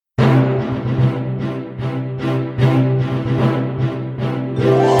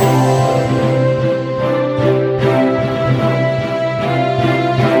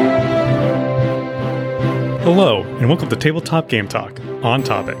the Tabletop Game Talk, On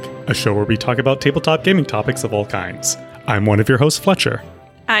Topic, a show where we talk about tabletop gaming topics of all kinds. I'm one of your hosts, Fletcher.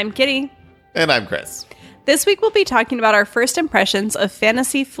 I'm Kitty. And I'm Chris. This week we'll be talking about our first impressions of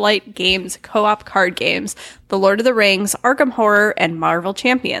Fantasy Flight Games co-op card games, The Lord of the Rings, Arkham Horror, and Marvel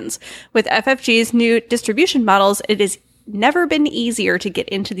Champions. With FFG's new distribution models, it has never been easier to get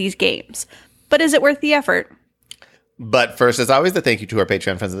into these games. But is it worth the effort? But first, as always, a thank you to our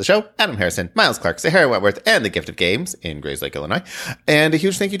Patreon friends of the show, Adam Harrison, Miles Clark, Sahara Wentworth, and The Gift of Games in Grayslake, Illinois. And a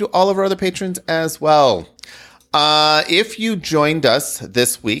huge thank you to all of our other patrons as well. If you joined us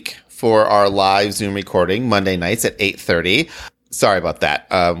this week for our live Zoom recording Monday nights at 8:30, sorry about that.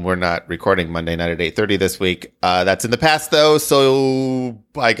 We're not recording Monday night at 8:30 this week. That's in the past, though, so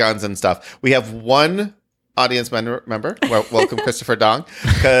bygones and stuff. We have one audience member. Welcome, Christopher Dong,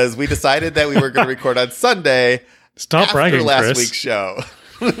 because we decided that we were going to record on Sunday. Stop after bragging, last Chris. week's show.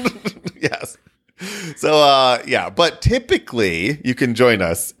 Yes. So, yeah, but typically you can join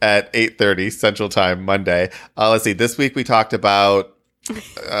us at 8:30 Central Time Monday. Let's see. This week we talked about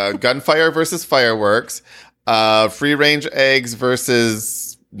gunfire versus fireworks, free range eggs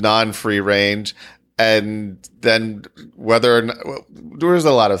versus non-free range, and then whether or not, there was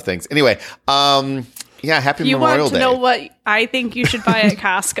a lot of things. Anyway, yeah, happy Memorial Day. You want to know what I think you should buy at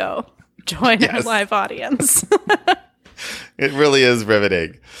Costco? Join our live audience. It really is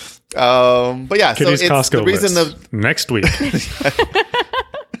riveting. But yeah, Kitty's so it's Costco the reason list. Next week.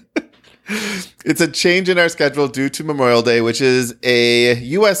 It's a change in our schedule due to Memorial Day, which is a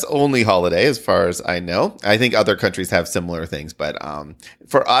U.S. only holiday, as far as I know. I think other countries have similar things, but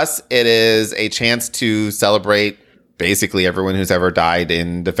for us, it is a chance to celebrate basically everyone who's ever died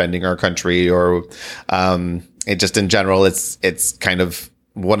in defending our country, or just in general. It's kind of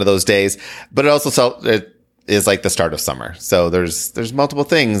one of those days, but it also it is like the start of summer. So there's multiple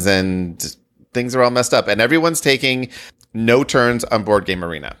things, and things are all messed up, and everyone's taking no turns on Board Game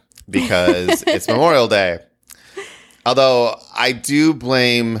Arena because it's Memorial Day. Although I do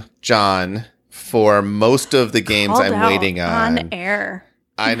blame John for most of the games I'm waiting on air.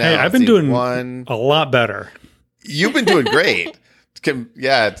 I know. Hey, I've been doing a lot better. You've been doing great.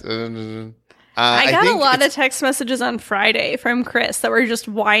 Yeah. I got a lot of text messages on Friday from Chris that were just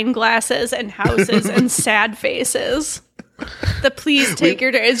wine glasses and houses and sad faces. The please take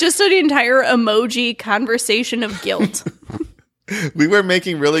your turn. It's just an entire emoji conversation of guilt. We were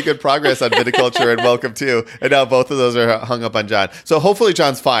making really good progress on viticulture and Welcome To, and now both of those are hung up on John. So hopefully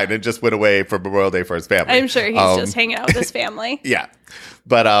John's fine and just went away for Memorial Day for his family. I'm sure he's just hanging out with his family. Yeah.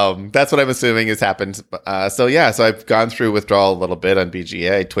 But that's what I'm assuming has happened. So I've gone through withdrawal a little bit on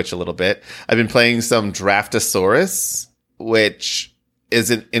BGA. I Twitch a little bit. I've been playing some Draftosaurus, which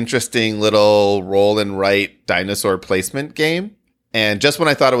is an interesting little roll and write dinosaur placement game. And just when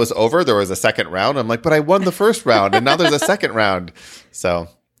I thought it was over, there was a second round. I'm like, but I won the first round, and now there's a second round. So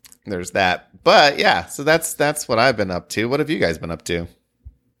there's that. But yeah, so that's what I've been up to. What have you guys been up to?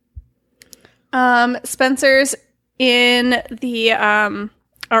 Spencer's in the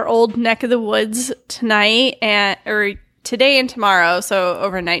our old neck of the woods tonight or today and tomorrow, so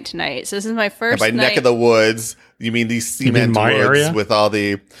overnight tonight. So this is my first and by night. Neck of the woods, you mean these cement my woods area? with all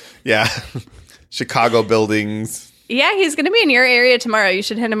the Chicago buildings. Yeah, he's going to be in your area tomorrow. You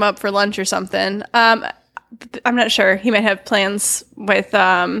should hit him up for lunch or something. I'm not sure. He might have plans with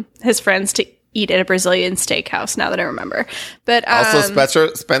his friends to eat at a Brazilian steakhouse, now that I remember. But Also,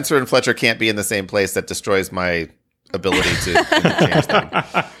 Spencer and Fletcher can't be in the same place. That destroys my ability to change things.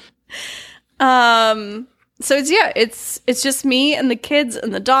 So it's just me and the kids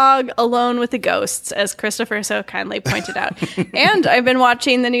and the dog alone with the ghosts, as Christopher so kindly pointed out. And I've been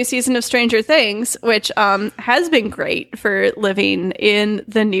watching the new season of Stranger Things, which has been great for living in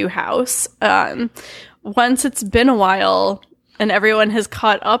the new house. Once it's been a while and everyone has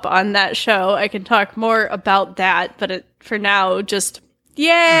caught up on that show, I can talk more about that. But for now, just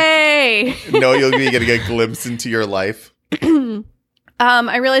yay! No, you'll be getting a glimpse into your life.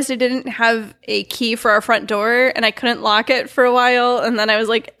 I realized I didn't have a key for our front door, and I couldn't lock it for a while. And then I was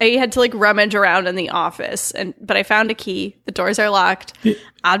like, I had to rummage around in the office, but I found a key. The doors are locked.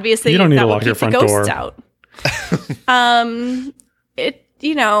 Obviously, you don't need that to will lock your keep the front ghosts door. out.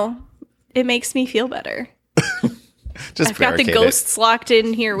 It makes me feel better. Just I've got the ghosts locked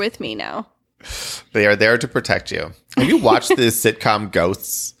in here with me now. They are there to protect you. Have you watched the sitcom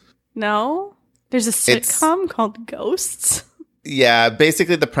Ghosts? No, there's a sitcom called Ghosts. Yeah,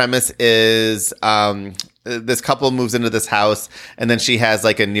 basically the premise is this couple moves into this house, and then she has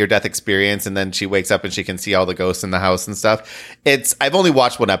a near-death experience, and then she wakes up and she can see all the ghosts in the house and stuff. I've only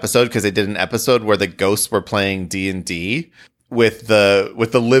watched one episode because they did an episode where the ghosts were playing D&D, with the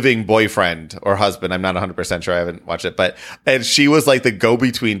living boyfriend or husband. I'm not 100% sure. I haven't watched it, and she was like the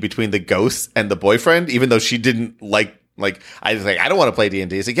go-between between the ghosts and the boyfriend, even though she didn't like I was like, I don't want to play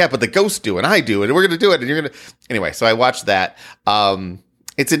D&D. It's like, yeah, but the ghosts do and I do, and we're going to do it, and you're going to anyway. So I watched that.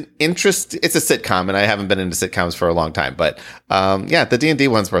 It's a sitcom, and I haven't been into sitcoms for a long time, but yeah, the D&D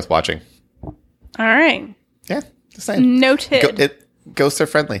one's worth watching. All right. Yeah, just saying. Noted. Ghosts are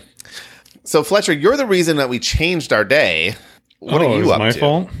friendly. So Fletcher, you're the reason that we changed our day. What are you up to? My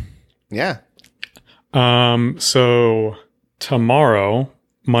fault? Yeah. So tomorrow,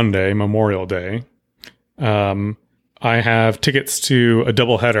 Monday, Memorial Day, I have tickets to a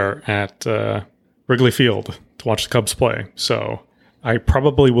doubleheader at Wrigley Field to watch the Cubs play. So I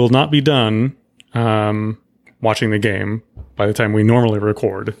probably will not be done watching the game by the time we normally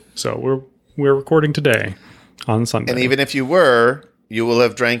record. So we're recording today on Sunday. And even if you were, you will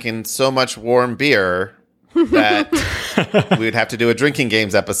have drank in so much warm beer that we would have to do a drinking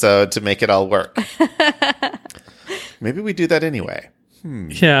games episode to make it all work. Maybe we do that anyway.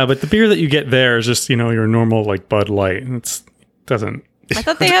 Yeah, but the beer that you get there is just, your normal like Bud Light. It doesn't. I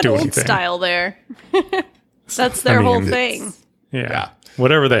thought they had do old anything. style there. That's their whole thing. Yeah.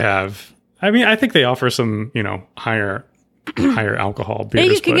 Whatever they have. I mean, I think they offer some, higher alcohol beers.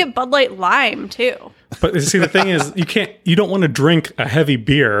 Yeah, you can get Bud Light Lime too. But see, the thing is, you don't want to drink a heavy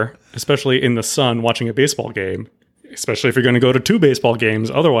beer, especially in the sun watching a baseball game, especially if you're going to go to 2 baseball games.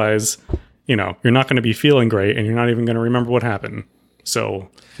 Otherwise, you're not going to be feeling great, and you're not even going to remember what happened. So,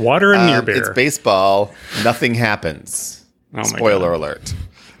 water and near beer. It's baseball. Nothing happens. Oh Spoiler alert.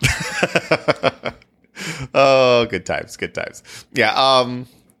 Oh, good times. Yeah.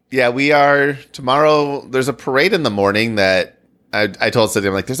 Yeah, we are tomorrow. There's a parade in the morning that I told Cindy,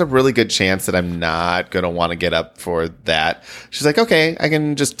 I'm like, there's a really good chance that I'm not going to want to get up for that. She's like, okay, I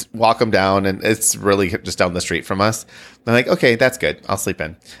can just walk them down. And it's really just down the street from us. I'm like, okay, that's good. I'll sleep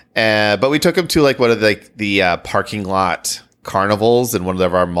in. But we took him to the parking lot carnivals in one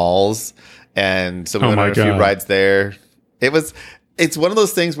of our malls. And so we went on a few rides there. It's one of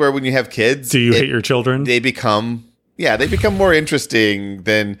those things where when you have kids, do you hate your children? They become more interesting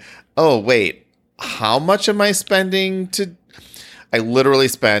than, oh, wait, how much am I spending I literally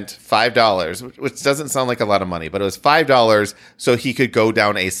spent $5, which doesn't sound like a lot of money, but it was $5 so he could go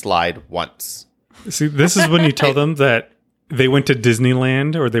down a slide once. See, this is when you tell them that they went to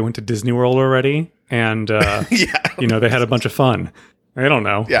Disneyland or they went to Disney World already, and they had a bunch of fun. I don't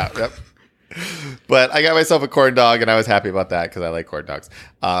know. Yeah. Yep. But I got myself a corn dog, and I was happy about that because I like corn dogs.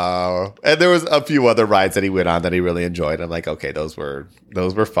 And there was a few other rides that he went on that he really enjoyed. I'm like, okay, those were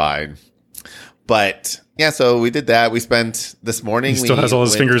fine. But yeah, so we did that. We spent this morning. He still has all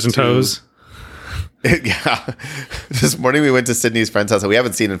his fingers and toes. Yeah. This morning we went to Sydney's friend's house. We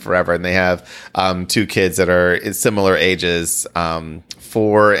haven't seen him forever, and they have 2 kids that are in similar ages,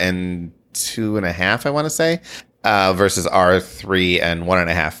 4 and 2.5, I want to say, versus our 3 and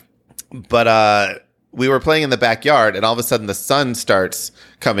 1.5. But we were playing in the backyard, and all of a sudden the sun starts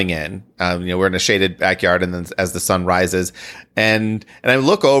coming in. We're in a shaded backyard, and then as the sun rises, and I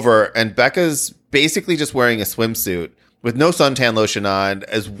look over, and Becca's basically just wearing a swimsuit with no suntan lotion on,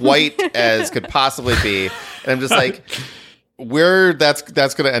 as white as could possibly be. And I'm just like, that's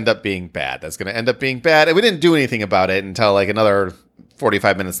going to end up being bad. That's going to end up being bad. And we didn't do anything about it until like another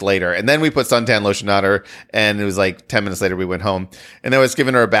 45 minutes later. And then we put suntan lotion on her, and it was like 10 minutes later we went home. And I was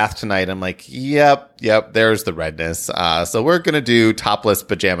giving her a bath tonight. I'm like, yep, there's the redness. So we're going to do topless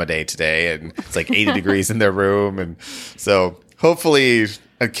pajama day today. And it's like 80 degrees in their room. And so hopefully,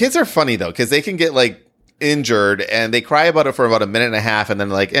 kids are funny though, because they can get like injured and they cry about it for about a minute and a half. And then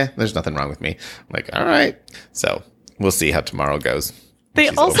like, there's nothing wrong with me. I'm like, all right. So we'll see how tomorrow goes. They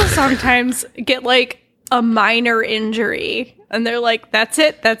also sometimes get like a minor injury. And they're like, that's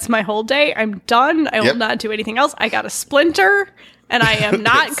it. That's my whole day. I'm done. I will not do anything else. I got a splinter, and I am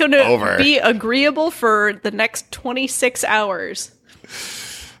not going to be agreeable for the next 26 hours.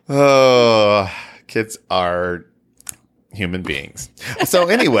 Oh, kids are human beings. So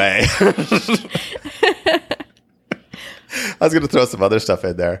anyway, I was going to throw some other stuff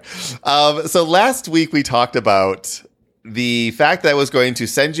in there. So last week we talked about the fact that I was going to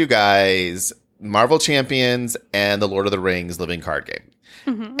send you guys Marvel Champions and the Lord of the Rings living card game.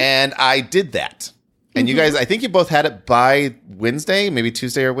 Mm-hmm. And I did that. And you guys, I think you both had it by Wednesday, maybe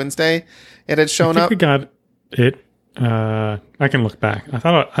Tuesday or Wednesday. It had shown up. We got it. I can look back. I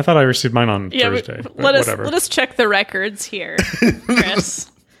thought I received mine on Thursday. Let us check the records here, Chris.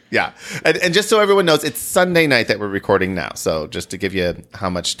 Yeah. And just so everyone knows, it's Sunday night that we're recording now. So just to give you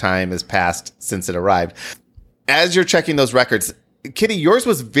how much time has passed since it arrived. As you're checking those records, Kitty, yours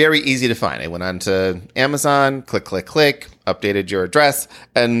was very easy to find. I went on to Amazon, click. updated your address,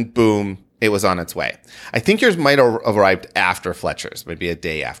 and boom, it was on its way. I think yours might have arrived after Fletcher's, maybe a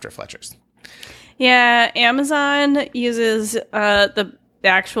day after Fletcher's. Yeah, Amazon uses the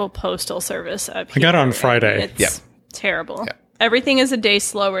actual postal service up here. I got it on Friday. It's terrible. Yeah. Everything is a day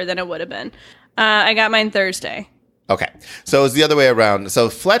slower than it would have been. I got mine Thursday. Okay. So it's the other way around. So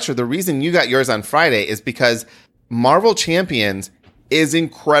Fletcher, the reason you got yours on Friday is because Marvel Champions is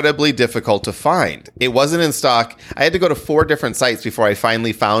incredibly difficult to find. It wasn't in stock. I had to go to 4 different sites before I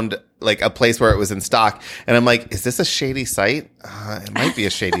finally found like a place where it was in stock. And I'm like, is this a shady site? It might be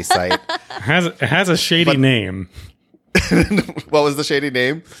a shady site. It has a shady name. What was the shady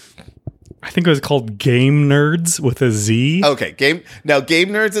name? I think it was called Game Nerds with a Z. Okay, Game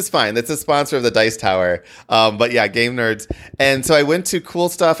Nerds is fine. That's a sponsor of the Dice Tower. But yeah, Game Nerds. And so I went to Cool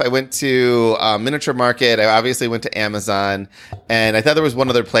Stuff. I went to Miniature Market. I obviously went to Amazon. And I thought there was one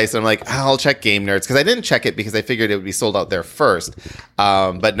other place. And I'm like, I'll check Game Nerds. Because I didn't check it because I figured it would be sold out there first.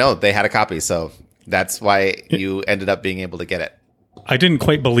 But no, they had a copy. So that's why you ended up being able to get it. I didn't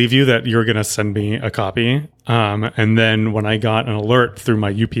quite believe you that you were going to send me a copy. And then when I got an alert through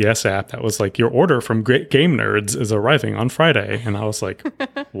my UPS app that was like, your order from Game Nerds is arriving on Friday. And I was like,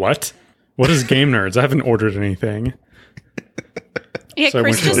 what? What is Game Nerds? I haven't ordered anything. Yeah, so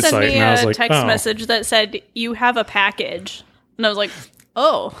Chris just sent me a like, text message that said, you have a package. And I was like,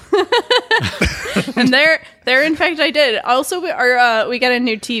 oh. And there, in fact, I did. Also, we got a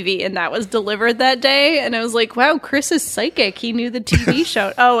new TV, and that was delivered that day. And I was like, wow, Chris is psychic. He knew the TV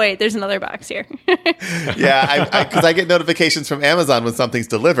show. Oh, wait, there's another box here. Yeah, because I get notifications from Amazon when something's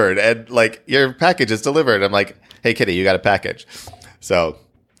delivered, and like, your package is delivered. I'm like, hey, Kitty, you got a package. So,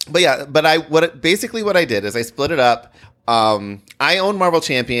 but yeah, basically what I did is I split it up. I own Marvel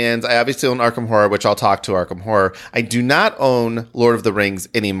Champions. I obviously own Arkham Horror, which I'll talk to Arkham Horror. I do not own Lord of the Rings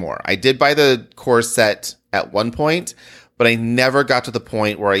anymore. I did buy the core set at one point, but I never got to the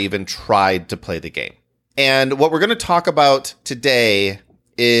point where I even tried to play the game. And what we're going to talk about today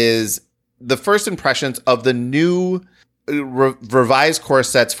is the first impressions of the new revised core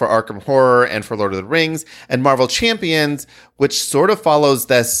sets for Arkham Horror and for Lord of the Rings, and Marvel Champions, which sort of follows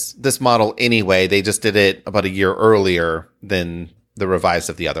this model anyway. They just did it about a year earlier than the revised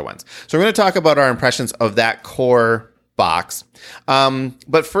of the other ones. So we're going to talk about our impressions of that core box.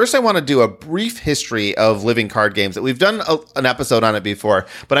 But first I want to do a brief history of living card games. We've done an episode on it before,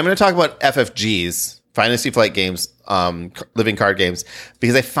 but I'm going to talk about FFGs, Fantasy Flight Games, living card games,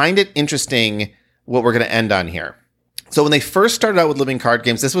 because I find it interesting what we're going to end on here. So when they first started out with living card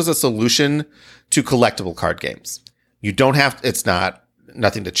games, this was a solution to collectible card games. You don't have, it's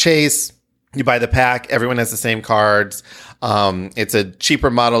nothing to chase. You buy the pack. Everyone has the same cards. It's a cheaper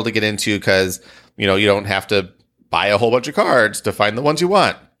model to get into because, you don't have to buy a whole bunch of cards to find the ones you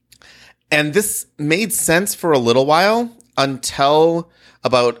want. And this made sense for a little while until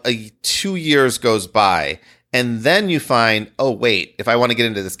about 2 years goes by. And then you find, oh, wait, if I want to get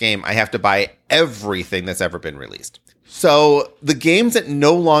into this game, I have to buy everything that's ever been released. So the games that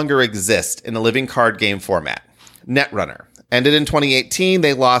no longer exist in the living card game format, Netrunner, ended in 2018.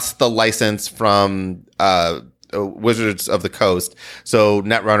 They lost the license from Wizards of the Coast, so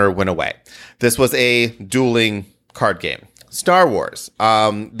Netrunner went away. This was a dueling card game. Star Wars.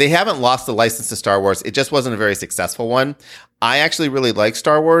 They haven't lost the license to Star Wars. It just wasn't a very successful one. I actually really like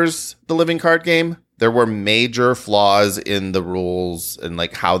Star Wars, the living card game. There were major flaws in the rules and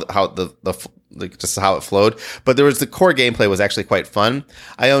like how just how it flowed. But the core gameplay was actually quite fun.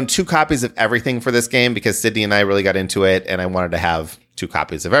 I own 2 copies of everything for this game because Sydney and I really got into it, and I wanted to have 2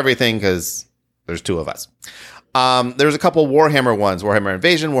 copies of everything because there's 2 of us. There's a couple Warhammer ones, Warhammer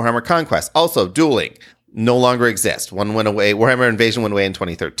Invasion, Warhammer Conquest, also dueling. No longer exist. One went away. Warhammer Invasion went away in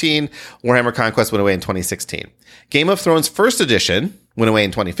 2013. Warhammer Conquest went away in 2016. Game of Thrones First Edition went away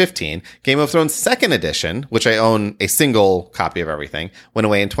in 2015. Game of Thrones Second Edition, which I own a single copy of everything, went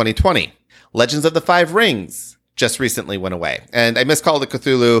away in 2020. Legends of the Five Rings just recently went away. And I miss Call of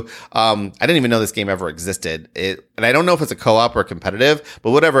Cthulhu. I didn't even know this game ever existed. And I don't know if it's a co-op or competitive,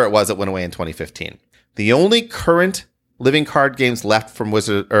 but whatever it was, it went away in 2015. The only current living card games left from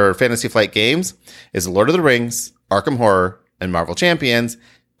Wizard or Fantasy Flight Games is Lord of the Rings, Arkham Horror, and Marvel Champions.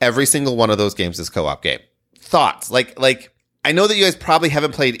 Every single one of those games is co-op game. Thoughts? Like I know that you guys probably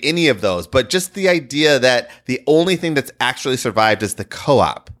haven't played any of those, but just the idea that the only thing that's actually survived is the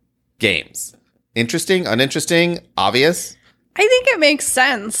co-op games. Interesting, uninteresting, obvious? I think it makes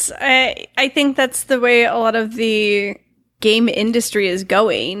sense. I think that's the way a lot of the game industry is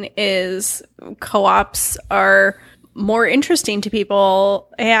going, is co-ops are more interesting to people,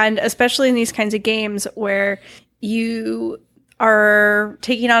 and especially in these kinds of games where you are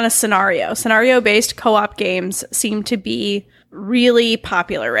taking on a scenario. Scenario-based co-op games seem to be really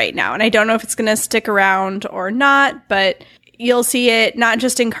popular right now. And I don't know if it's going to stick around or not, but you'll see it not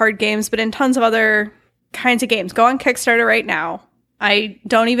just in card games, but in tons of other kinds of games. Go on Kickstarter right now. I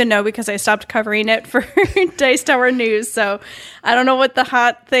don't even know because I stopped covering it for Dice Tower News. So I don't know what the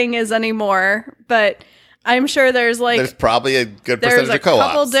hot thing is anymore, but I'm sure there's probably a good percentage of co-ops. There's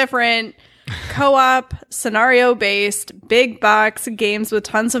a couple different co-op, scenario-based, big box games with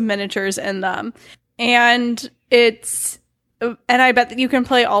tons of miniatures in them. And I bet that you can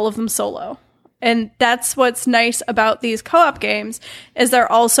play all of them solo. And that's what's nice about these co-op games is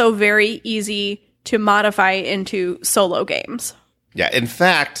they're also very easy to modify into solo games. Yeah, in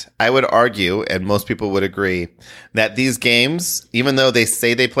fact, I would argue, and most people would agree, that these games, even though they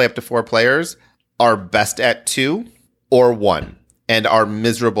say they play up to 4 players, are best at 2 or 1 and are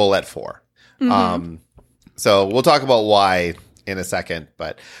miserable at 4. Mm-hmm. So we'll talk about why in a second.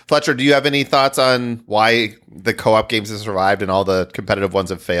 But Fletcher, do you have any thoughts on why the co-op games have survived and all the competitive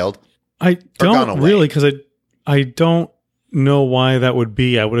ones have failed? I don't really, because I don't know why that would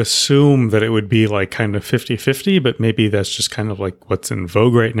be. I would assume that it would be like kind of 50-50, but maybe that's just kind of like what's in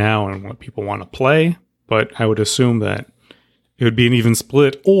vogue right now and what people want to play. But I would assume that it would be an even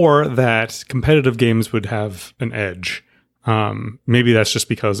split, or that competitive games would have an edge. Maybe that's just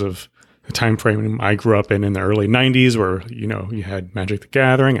because of the time frame I grew up in the early 90s, where, you know, you had Magic the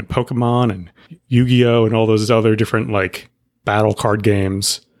Gathering and Pokemon and Yu-Gi-Oh! And all those other different like battle card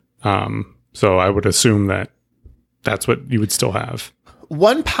games. So I would assume that that's what you would still have.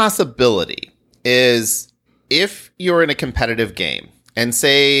 One possibility is if you're in a competitive game, and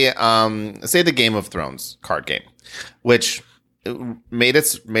say the Game of Thrones card game, which made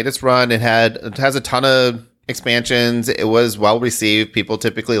its run. It has a ton of expansions. It was well received. People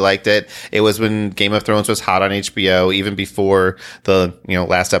typically liked it. It was when Game of Thrones was hot on HBO, even before the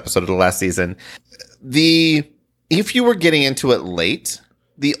last episode of the last season. If you were getting into it late,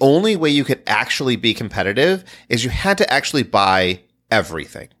 the only way you could actually be competitive is you had to actually buy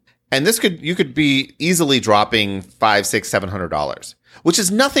everything. And you could be easily dropping $500, $600, $700, which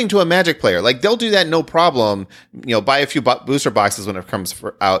is nothing to a Magic player. Like, they'll do that no problem, buy a few booster boxes when it comes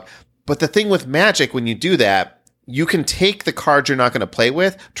out. But the thing with Magic, when you do that, you can take the cards you're not going to play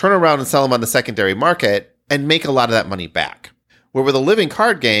with, turn around and sell them on the secondary market, and make a lot of that money back. Where with a living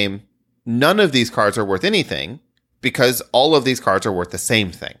card game, none of these cards are worth anything, because all of these cards are worth the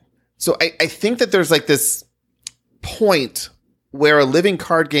same thing. So I think that there's like this point where a living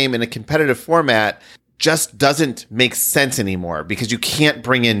card game in a competitive format just doesn't make sense anymore, because you can't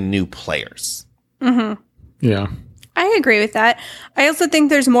bring in new players. Mm-hmm. Yeah. I agree with that. I also think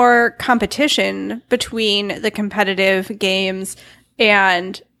there's more competition between the competitive games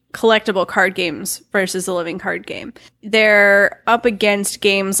and collectible card games versus a living card game. They're up against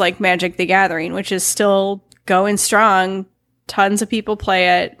games like Magic the Gathering, which is still going strong. Tons of people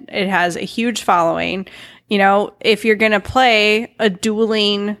play it. It has a huge following. If you're going to play a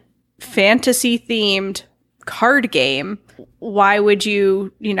dueling fantasy themed card game, why would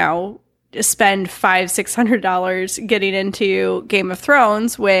you, spend $500-$600 getting into Game of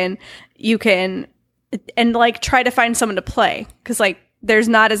Thrones when you can try to find someone to play? Because there's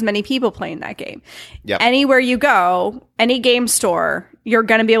not as many people playing that game. Yep. Anywhere you go, any game store, you're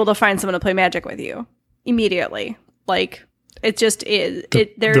going to be able to find someone to play Magic with you immediately. It just is.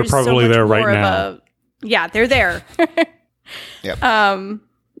 They're probably there right now. Yeah, they're there. Yep.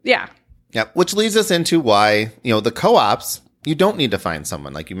 Yeah. Yeah. Which leads us into why, the co-ops, you don't need to find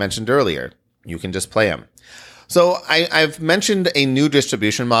someone, like you mentioned earlier. You can just play them. So I've mentioned a new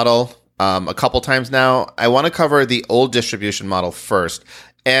distribution model a couple times now. I want to cover the old distribution model first.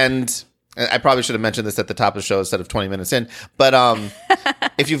 And I probably should have mentioned this at the top of the show instead of 20 minutes in. But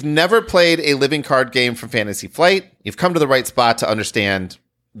if you've never played a living card game from Fantasy Flight, you've come to the right spot to understand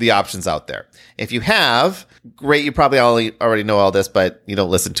the options out there. If you have, great, you probably already know all this, but you don't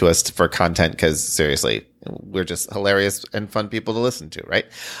listen to us for content because, seriously, we're just hilarious and fun people to listen to, right?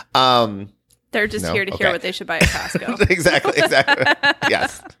 They're just here to hear what they should buy at Costco. Exactly.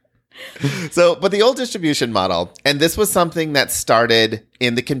 Yes. So, but the old distribution model, and this was something that started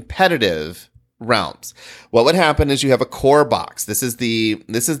in the competitive realms. What would happen is you have a core box. This is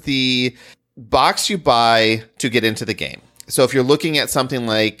the box you buy to get into the game. So if you're looking at something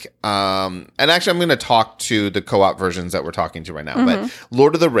like, and actually I'm going to talk to the co-op versions that we're talking to right now, but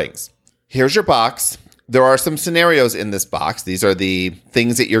Lord of the Rings, here's your box. There are some scenarios in this box. These are the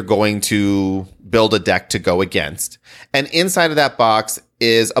things that you're going to build a deck to go against. And inside of that box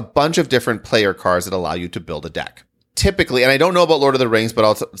is a bunch of different player cards that allow you to build a deck. typically, and I don't know about Lord of the Rings, but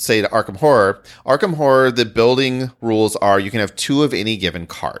I'll say to Arkham Horror. Arkham Horror, the building rules are you can have 2 of any given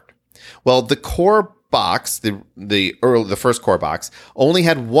card. Well, the core box, the first core box, only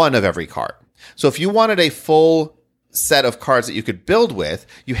had 1 of every card. So if you wanted a full set of cards that you could build with,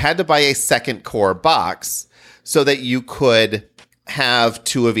 you had to buy a second core box so that you could have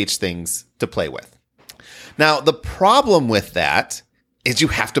 2 of each things to play with. Now, the problem with that is you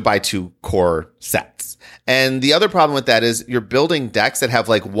have to buy 2 core sets. And the other problem with that is you're building decks that have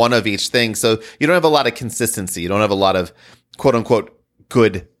like 1 of each thing. So you don't have a lot of consistency. You don't have a lot of quote unquote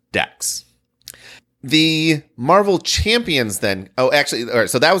good decks. The Marvel Champions then, all right,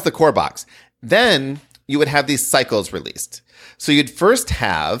 so that was the core box. Then you would have these cycles released. So you'd first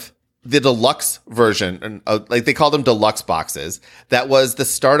have the deluxe version, like they call them deluxe boxes. That was the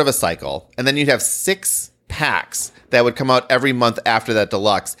start of a cycle. And then you'd have 6 packs that would come out every month after that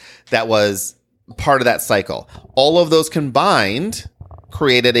deluxe. That was part of that cycle. All of those combined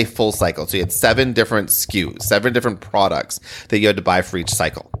created a full cycle. So you had 7 different SKUs, 7 different products that you had to buy for each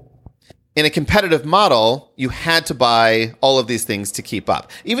cycle. In a competitive model, you had to buy all of these things to keep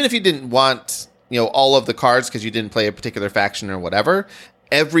up. Even if you didn't want, all of the cards because you didn't play a particular faction or whatever,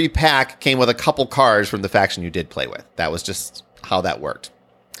 every pack came with a couple cards from the faction you did play with. That was just how that worked.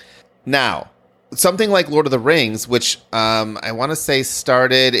 Now, something like Lord of the Rings, which I want to say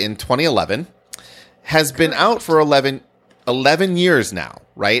started in 2011, has been out for 11 years now,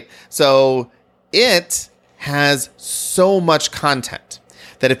 right? So it has so much content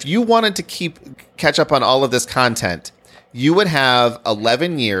that if you wanted to catch up on all of this content, you would have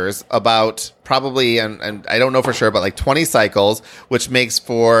 11 years, about probably, and I don't know for sure, but like 20 cycles, which makes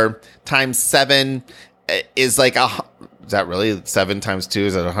for times 7 is like is that really 7 times 2?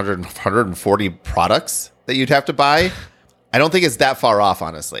 Is that 140 products that you'd have to buy? I don't think it's that far off,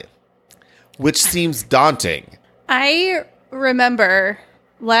 honestly, which seems daunting. I remember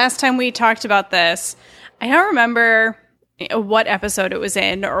last time we talked about this, I don't remember what episode it was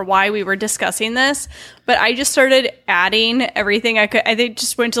in or why we were discussing this, but I just started adding everything I could. I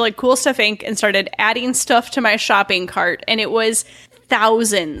just went to like Cool Stuff Inc. and started adding stuff to my shopping cart, and it was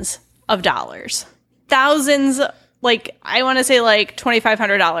thousands of dollars. Thousands, like I want to say like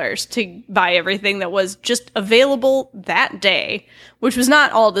 $2,500 to buy everything that was just available that day, which was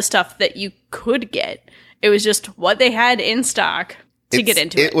not all the stuff that you could get. It was just what they had in stock to get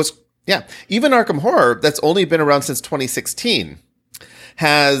into it. Yeah. Even Arkham Horror, that's only been around since 2016,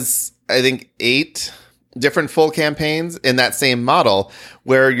 has, I think, 8 different full campaigns in that same model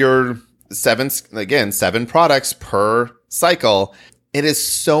where you're 7 products per cycle. It is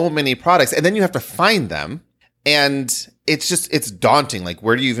so many products. And then you have to find them. And it's daunting. Like,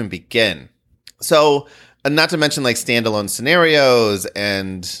 where do you even begin? So, not to mention like standalone scenarios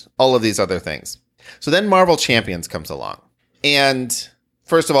and all of these other things. So then Marvel Champions comes along. And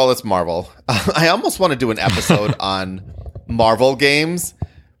first of all, it's Marvel. I almost want to do an episode on Marvel games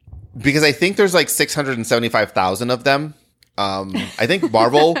because I think there's like 675,000 of them. I think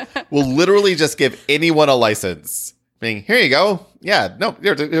Marvel will literally just give anyone a license. Meaning, here you go. Yeah, no,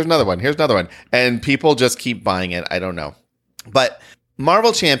 here's another one. Here's another one. And people just keep buying it. I don't know. But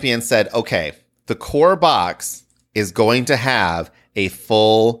Marvel Champions said, okay, the core box is going to have a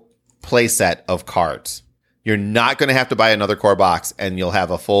full playset of cards. You're not going to have to buy another core box, and you'll have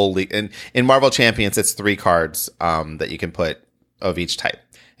a full... In Marvel Champions, it's 3 cards that you can put of each type.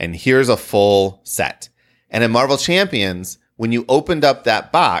 And here's a full set. And in Marvel Champions, when you opened up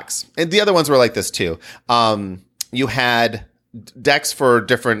that box, and the other ones were like this too, you had decks for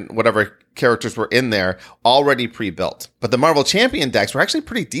different whatever characters were in there already pre-built. But the Marvel Champion decks were actually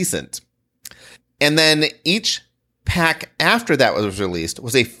pretty decent. And then each pack after that was released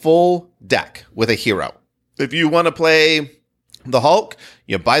was a full deck with a hero. If you want to play the Hulk,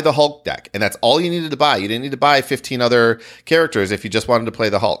 you buy the Hulk deck, and that's all you needed to buy. You didn't need to buy 15 other characters if you just wanted to play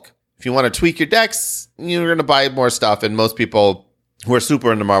the Hulk. If you want to tweak your decks, you're going to buy more stuff, and most people who are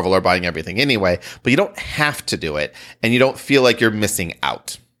super into Marvel are buying everything anyway, but you don't have to do it, and you don't feel like you're missing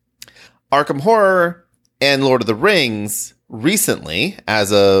out. Arkham Horror and Lord of the Rings recently,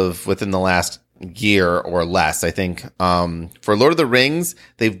 as of within the last year or less, I think. For Lord of the Rings,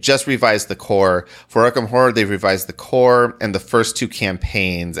 they've just revised the core. For Arkham Horror, they've revised the core and the first 2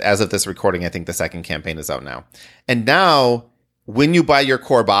 campaigns. As of this recording, I think the second campaign is out now. And now, when you buy your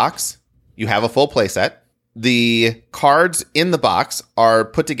core box, you have a full playset. The cards in the box are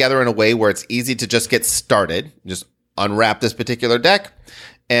put together in a way where it's easy to just get started. Just unwrap this particular deck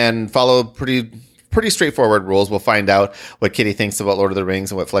and follow pretty straightforward rules. We'll find out what Kitty thinks about Lord of the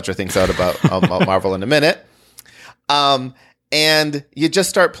Rings and what Fletcher thinks about Marvel in a minute. And you just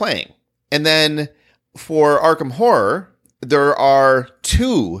start playing. And then for Arkham Horror, there are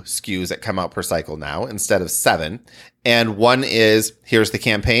 2 SKUs that come out per cycle now instead of 7. And one is, here's the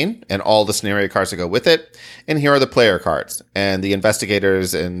campaign and all the scenario cards that go with it. And here are the player cards and the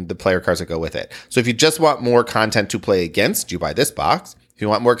investigators and the player cards that go with it. So if you just want more content to play against, you buy this box. If you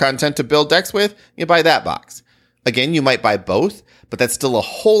want more content to build decks with, you buy that box. Again, you might buy both, but that's still a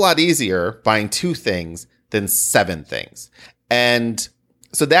whole lot easier buying 2 things than 7 things. And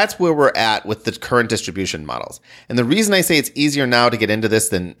so that's where we're at with the current distribution models. And the reason I say it's easier now to get into this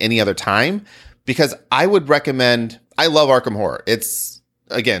than any other time, because I would recommend, I love Arkham Horror. It's,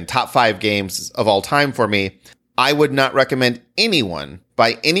 again, top 5 games of all time for me. I would not recommend anyone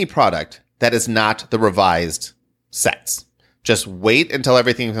buy any product that is not the revised sets. Just wait until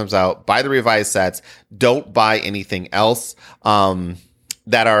everything comes out, buy the revised sets. Don't buy anything else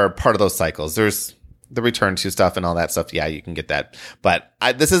that are part of those cycles. There's the return to stuff and all that stuff. Yeah, you can get that. But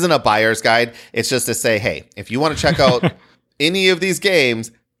this isn't a buyer's guide. It's just to say, hey, if you want to check out any of these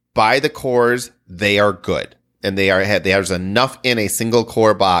games, buy the cores. They are good. And there's enough in a single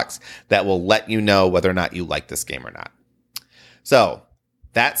core box that will let you know whether or not you like this game or not. So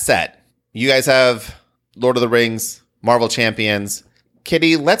that said, you guys have Lord of the Rings, Marvel Champions.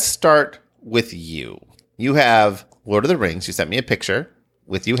 Kitty, let's start with you. You have Lord of the Rings. You sent me a picture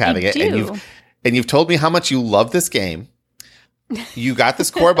with you having it. And you've told me how much you love this game. You got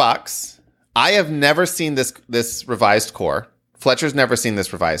this core box. I have never seen this revised core. Fletcher's never seen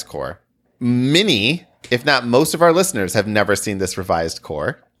this revised core. Many, if not most of our listeners have never seen this revised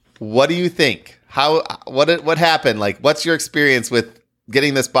core. What do you think? What happened? Like, what's your experience with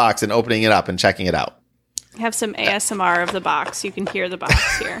getting this box and opening it up and checking it out? I have some ASMR of the box. You can hear the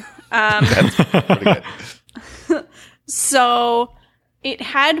box here. That's pretty good. So it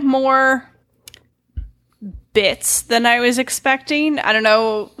had more bits than I was expecting. I don't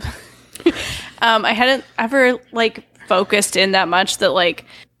know. I hadn't ever focused in that much that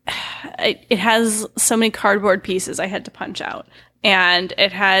it has so many cardboard pieces I had to punch out. And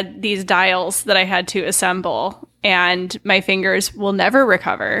it had these dials that I had to assemble. And my fingers will never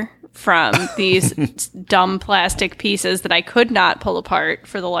recover from these dumb plastic pieces that I could not pull apart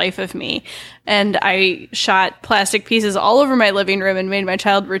for the life of me. And I shot plastic pieces all over my living room and made my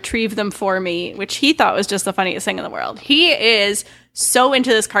child retrieve them for me, which he thought was just the funniest thing in the world. He is so into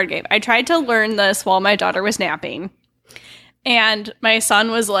this card game. I tried to learn this while my daughter was napping. And my son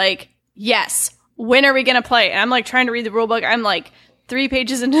was like, yes, when are we going to play? And I'm trying to read the rule book. I'm 3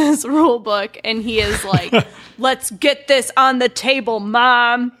 pages into this rule book. And he is like, let's get this on the table,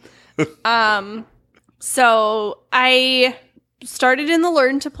 Mom. So I started in the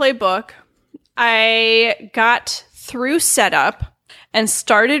Learn to Play book. I got through setup and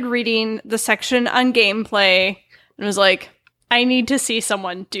started reading the section on gameplay and was like, I need to see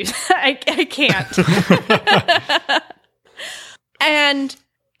someone do that. I can't.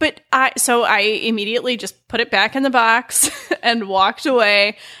 So I immediately just put it back in the box and walked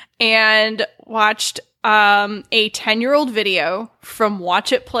away and watched a 10-year-old video from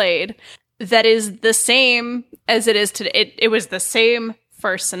Watch It Played that is the same as it is today. It was the same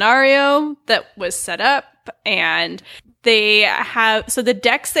first scenario that was set up, and they have the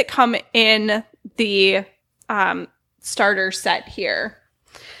decks that come in the starter set here.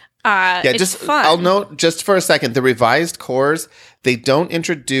 It's fun. I'll note just for a second, the revised cores, they don't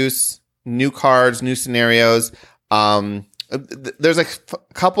introduce new cards, new scenarios. There's a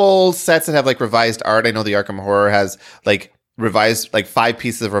couple sets that have revised art. I know the Arkham Horror has revised 5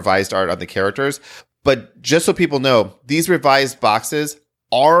 pieces of revised art on the characters. But just so people know, these revised boxes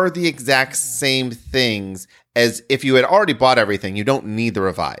are the exact same things as if you had already bought everything. You don't need the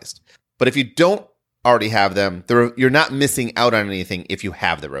revised. But if you don't already have them, you're not missing out on anything if you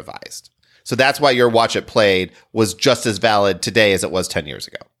have the revised. So that's why your Watch It Played was just as valid today as it was 10 years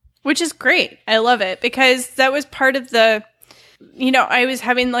ago. Which is great. I love it because that was part of the, I was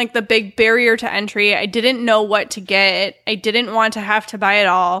having the big barrier to entry. I didn't know what to get. I didn't want to have to buy it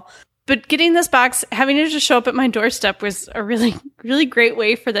all. But getting this box, having it just show up at my doorstep was a really, really great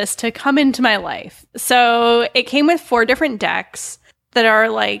way for this to come into my life. So it came with 4 different decks that are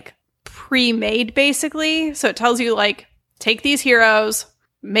pre-made basically. So it tells you take these heroes,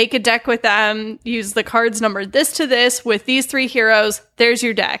 make a deck with them, use the cards numbered this to this with these 3 heroes. There's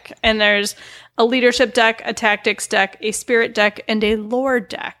your deck. And there's a leadership deck, a tactics deck, a spirit deck, and a lore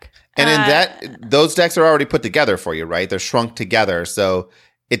deck. And in those decks are already put together for you, right? They're shrunk together. So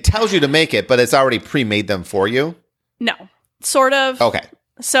it tells you to make it, but it's already pre-made them for you? No, sort of. Okay.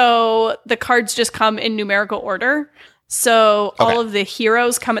 So the cards just come in numerical order. So all of the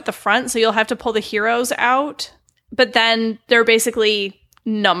heroes come at the front. So you'll have to pull the heroes out. But then they're basically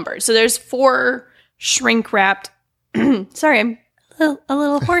numbers. So there's 4 shrink wrapped. Sorry, I'm a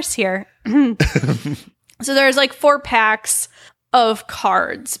little hoarse here. So there's like 4 packs of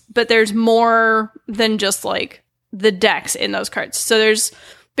cards, but there's more than just like the decks in those cards. So there's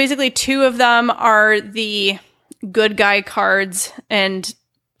basically 2 of them are the good guy cards and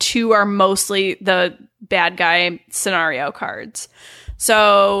 2 are mostly the bad guy scenario cards.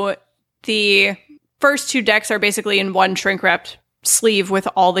 So the first 2 decks are basically in one shrink wrapped sleeve with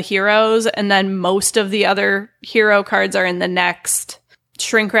all the heroes, and then most of the other hero cards are in the next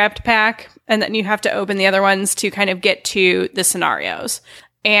shrink wrapped pack, and then you have to open the other ones to kind of get to the scenarios.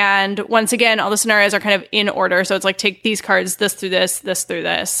 And once again, all the scenarios are kind of in order, so it's like take these cards, this through this through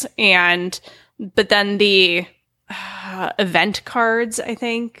this, but then the event cards, I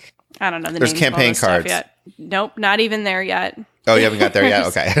think, I don't know the There's names of all campaign this stuff cards yet. Nope, not even there yet. Oh, you haven't got there yet?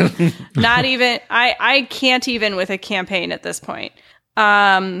 Okay. Not even, I can't even with a campaign at this point.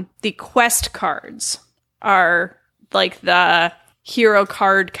 The quest cards are like the hero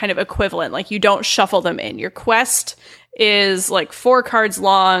card kind of equivalent. Like you don't shuffle them in. Your quest is like 4 cards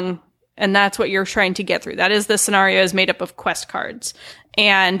long, and that's what you're trying to get through. That is the scenario is made up of quest cards.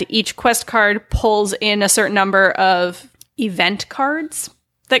 And each quest card pulls in a certain number of event cards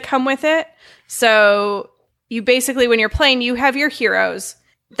that come with it. So you basically, when you're playing, you have your heroes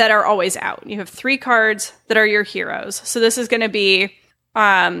that are always out. You have 3 cards that are your heroes. So this is going to be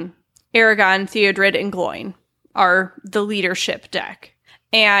Aragon, Theodred, and Gloin are the leadership deck.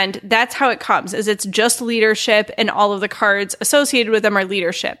 And that's how it comes, is it's just leadership, and all of the cards associated with them are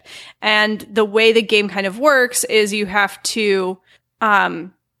leadership. And the way the game kind of works is you have to,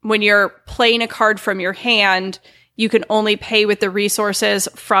 when you're playing a card from your hand, you can only pay with the resources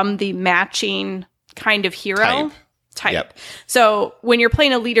from the matching kind of hero type. Yep. So when you're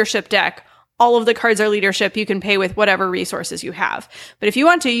playing a leadership deck, all of the cards are leadership. You can pay with whatever resources you have. But if you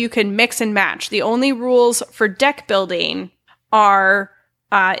want to, you can mix and match. The only rules for deck building are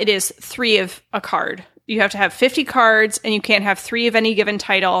it is 3 of a card. You have to have 50 cards, and you can't have 3 of any given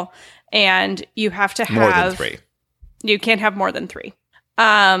title. And you have to have more than 3. You can't have more than 3.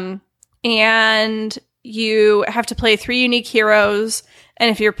 And you have to play 3 unique heroes. And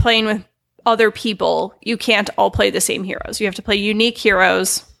if you're playing with other people, you can't all play the same heroes. You have to play unique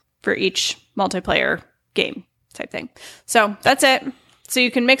heroes for each multiplayer game type thing. So that's it. So you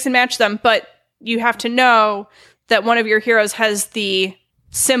can mix and match them, but you have to know that one of your heroes has the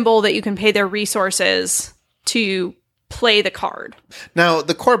symbol that you can pay their resources to play the card. Now,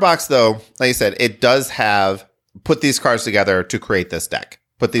 the core box, though, like you said, it does have put these cards together to create this deck.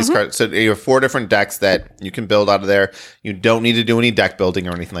 Put these cards. So you have 4 different decks that you can build out of there. You don't need to do any deck building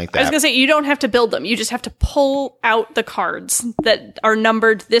or anything like that. I was going to say, you don't have to build them. You just have to pull out the cards that are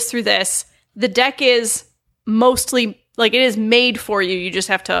numbered this through this. The deck is mostly, like, it is made for you. You just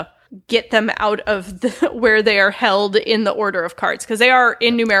have to get them out of where they are held in the order of cards, because they are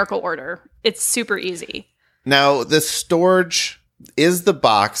in numerical order. It's super easy. Now, the storage is the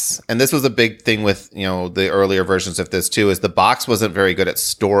box, and this was a big thing with, the earlier versions of this too, is the box wasn't very good at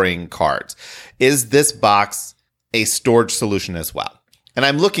storing cards. Is this box a storage solution as well? And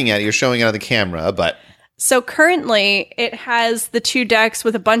I'm looking at it, you're showing it on the camera, but... So currently, it has the 2 decks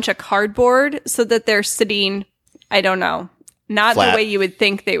with a bunch of cardboard so that they're sitting, I don't know, not flat. The way you would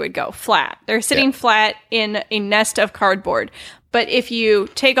think they would go, flat. They're sitting flat in a nest of cardboard. But if you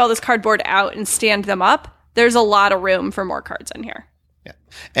take all this cardboard out and stand them up, there's a lot of room for more cards in here. Yeah.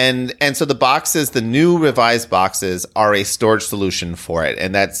 And so the boxes, the new revised boxes are a storage solution for it.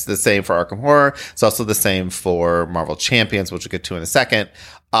 And that's the same for Arkham Horror. It's also the same for Marvel Champions, which we'll get to in a second.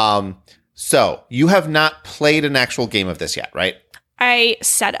 So you have not played an actual game of this yet, right? I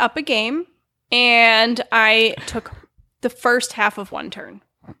set up a game and I took the first half of one turn.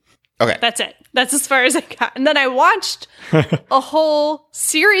 Okay. That's it. That's as far as I got. And then I watched a whole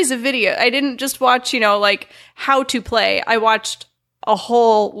series of video. I didn't just watch, like how to play. I watched a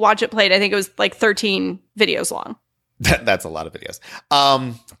whole watch it played. I think it was like 13 videos long. That's a lot of videos.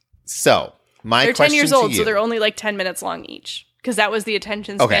 So my they're question 10 years to old, you, so they're only like 10 minutes long each, because that was the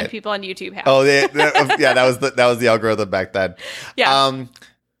attention span people on YouTube have. Oh, yeah, that was the algorithm back then. Yeah.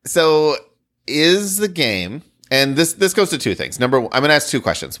 So is the game, and this goes to 2 things. Number 1, I'm going to ask 2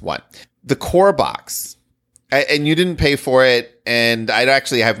 questions. 1, the core box, and you didn't pay for it, and I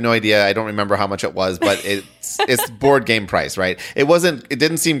actually have no idea. I don't remember how much it was, but it's board game price, right? It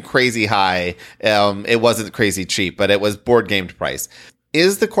didn't seem crazy high. It wasn't crazy cheap, but it was board game price.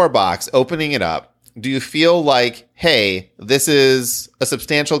 Is the core box, opening it up, do you feel like, hey, this is a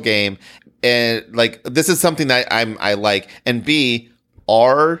substantial game, and like this is something that I like? And B,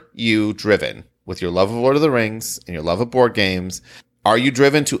 are you driven with your love of Lord of the Rings and your love of board games? Are you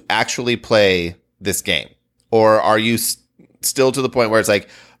driven to actually play this game? Or are you still to the point where it's like,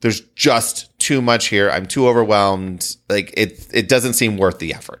 there's just too much here. I'm too overwhelmed. Like it doesn't seem worth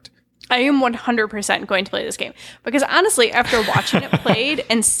the effort. I am 100% going to play this game because honestly, after watching it played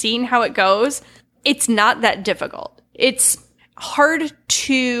and seeing how it goes, it's not that difficult. It's hard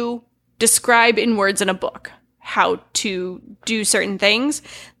to describe in words in a book how to do certain things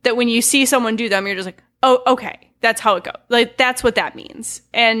that when you see someone do them, you're just like, oh, okay, that's how it goes. Like, that's what that means.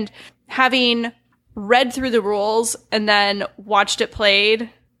 And having read through the rules and then watched it played,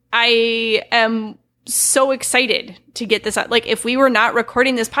 I am so excited to get this out. Like, if we were not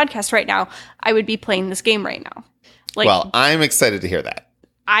recording this podcast right now, I would be playing this game right now. Like, well, I'm excited to hear that.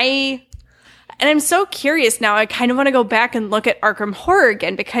 And I'm so curious now. I kind of want to go back and look at Arkham Horror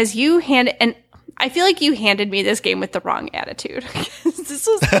again because and I feel like you handed me this game with the wrong attitude. This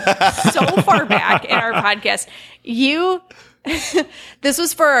was so far back in our podcast. This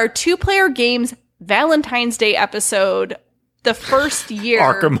was for our 2-player games Valentine's Day episode, the first year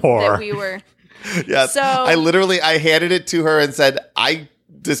Arkham Horror. that we were. Yes. So I handed it to her and said,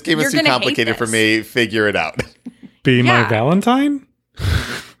 this game is too complicated for me. Figure it out. Be my Valentine?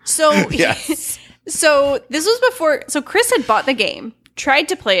 So, yes. So this was before. So Chris had bought the game, tried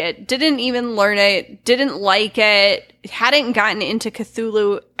to play it, didn't even learn it, didn't like it, hadn't gotten into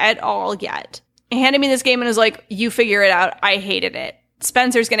Cthulhu at all yet. He handed me this game and was like, you figure it out. I hated it.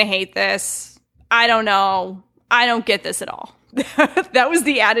 Spencer's going to hate this. I don't know. I don't get this at all. That was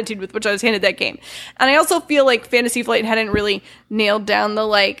the attitude with which I was handed that game. And I also feel like Fantasy Flight hadn't really nailed down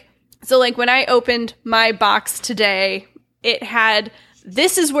the so when I opened my box today, it had,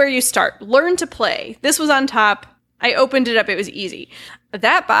 this is where you start. Learn to play. This was on top. I opened it up. It was easy.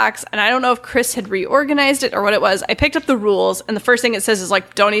 That box, and I don't know if Chris had reorganized it or what it was, I picked up the rules, and the first thing it says is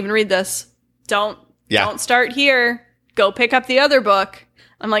don't even read this. Don't start here. Go pick up the other book.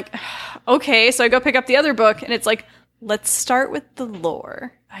 I'm like, okay. So I go pick up the other book, and it's like, let's start with the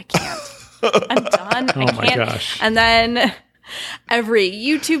lore. I can't. I'm done. I can't. My gosh. And then every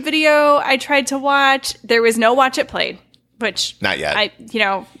YouTube video I tried to watch, there was no Watch It Played, which not yet.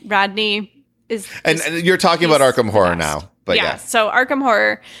 Rodney is. And you're talking about Arkham Horror now, but yeah. So Arkham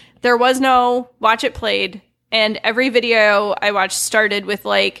Horror, there was no Watch It Played, and every video I watched started with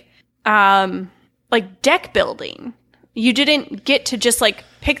deck building. You didn't get to just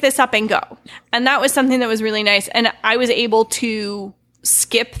pick this up and go. And that was something that was really nice. And I was able to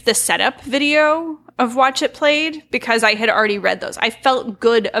skip the setup video of Watch It Played because I had already read those. I felt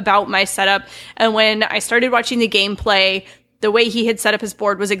good about my setup. And when I started watching the gameplay, the way he had set up his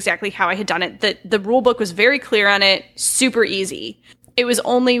board was exactly how I had done it. The rule book was very clear on it, super easy. It was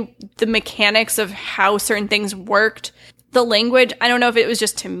only the mechanics of how certain things worked. The language, I don't know if it was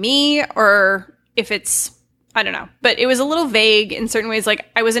just to me or if it's, I don't know. But it was a little vague in certain ways.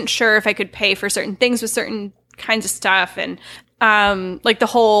 I wasn't sure if I could pay for certain things with certain kinds of stuff. And the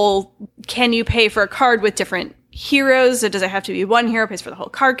whole, can you pay for a card with different heroes? Or does it have to be one hero pays for the whole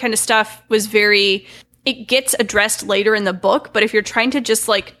card kind of stuff was very, it gets addressed later in the book. But if you're trying to just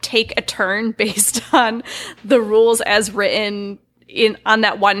take a turn based on the rules as written on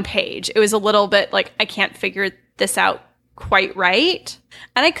that one page, it was a little bit I can't figure this out quite right.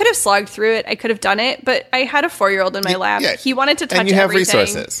 And I could have slogged through it. I could have done it, but I had a 4-year-old in my lap. Yeah. He wanted to touch everything. And you have everything.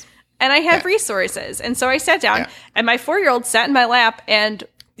 resources. And I have resources. And so I sat down and my 4-year-old sat in my lap and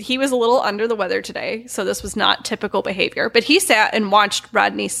he was a little under the weather today. So this was not typical behavior, but he sat and watched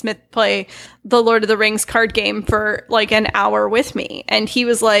Rodney Smith play the Lord of the Rings card game for an hour with me. And he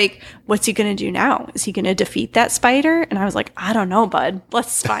was like, what's he going to do now? Is he going to defeat that spider? And I was like, I don't know, bud.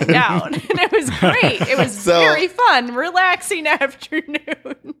 Let's find out. And it was great. It was very fun, relaxing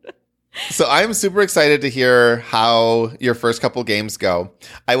afternoon. So I'm super excited to hear how your first couple games go.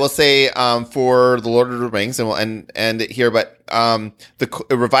 I will say for the Lord of the Rings, and we'll end it here, but the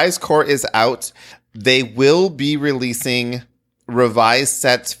revised core is out. They will be releasing revised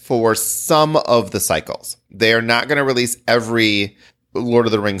sets for some of the cycles. They are not going to release every Lord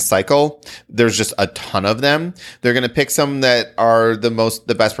of the Rings cycle. There's just a ton of them. They're going to pick some that are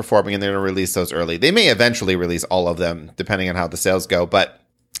the best performing, and they're going to release those early. They may eventually release all of them, depending on how the sales go, but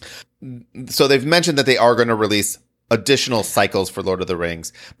so they've mentioned that they are going to release additional cycles for Lord of the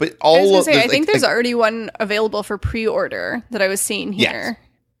Rings, but I think there's already one available for pre-order that I was seeing here.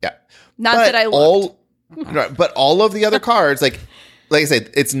 Yes. Yeah, not that I looked. Right, but all of the other cards, like I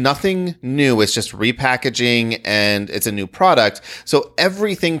said, it's nothing new. It's just repackaging and it's a new product. So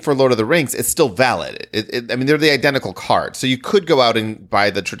everything for Lord of the Rings is still valid. They're the identical cards. So you could go out and buy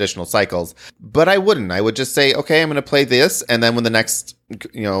the traditional cycles, but I wouldn't. I would just say, okay, I'm going to play this. And then when the next,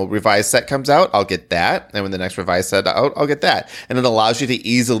 revised set comes out, I'll get that. And when the next revised set out, I'll get that. And it allows you to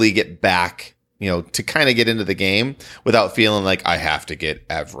easily get back to kind of get into the game without feeling like I have to get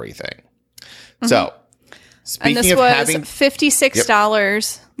everything. So, speaking and this of was having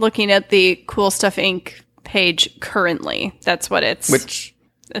 $56 looking at the Cool Stuff Inc. page currently. That's what it's which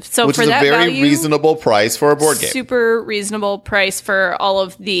so is for a that very value, reasonable price for a board game. super reasonable price for all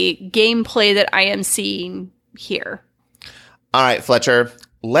of the gameplay that I am seeing here. All right, Fletcher,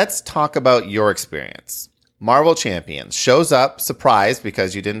 let's talk about your experience. Marvel Champions shows up, surprised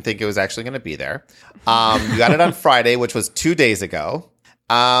because you didn't think it was actually going to be there. You got it on Friday, which was 2 days ago.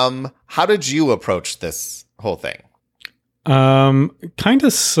 How did you approach this whole thing? Kind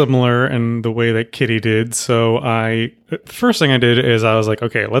of similar in the way that Kitty did. So the first thing I did is I was like,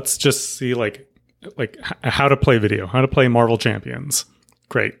 okay, let's just see like how to play video, how to play Marvel Champions.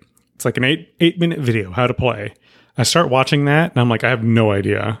 Great. It's like an 8-minute video, how to play. I start watching that and I'm like, I have no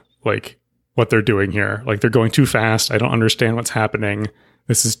idea like what they're doing here. Like they're going too fast. I don't understand what's happening.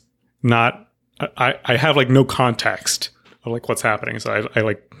 This is not, I have like no context of like what's happening. So I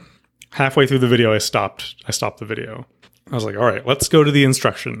like halfway through the video, I stopped the video. I was like, all right, let's go to the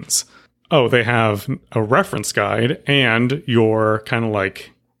instructions. Oh, they have a reference guide and your kind of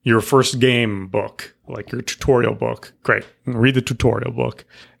like your first game book, like your tutorial book. Great. Read the tutorial book.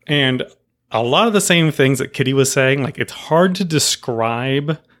 And a lot of the same things that Kitty was saying, like it's hard to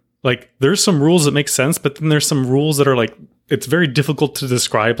describe. Like there's some rules that make sense, but then there's some rules that are like, it's very difficult to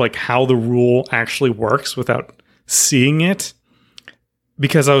describe like how the rule actually works without seeing it.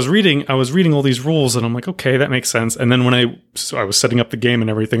 Because I was reading all these rules and I'm like, okay, that makes sense. And then when I was setting up the game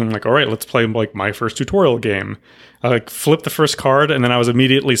and everything, I'm like, all right, let's play like my first tutorial game. I like flipped the first card and then I was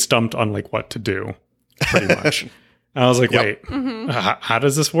immediately stumped on like what to do, pretty much. I was like, wait, how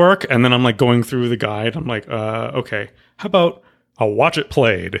does this work? And then I'm like going through the guide. I'm like, okay, how about I'll watch it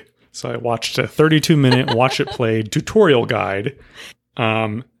played? So I watched a 32-minute watch it played tutorial guide.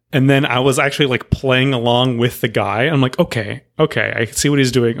 And then I was actually like playing along with the guy. I'm like, okay, I see what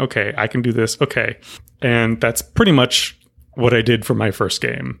he's doing. Okay, I can do this. Okay. And that's pretty much what I did for my first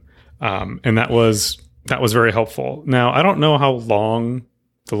game. And that was very helpful. Now, I don't know how long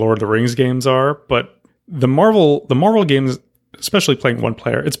the Lord of the Rings games are, but the Marvel games, especially playing one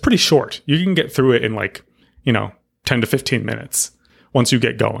player, it's pretty short. You can get through it in like, 10 to 15 minutes once you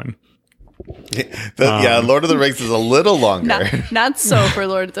get going. Yeah, Lord of the Rings is a little longer. Not so for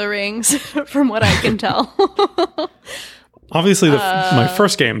Lord of the Rings, from what I can tell. Obviously, my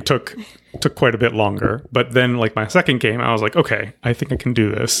first game took quite a bit longer, but then like my second game, I was like, okay, I think I can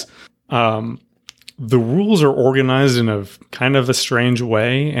do this. The rules are organized in a kind of a strange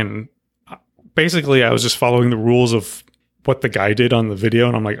way, and basically, I was just following the rules of what the guy did on the video,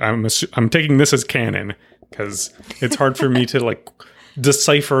 and I'm like, I'm taking this as canon because it's hard for me to like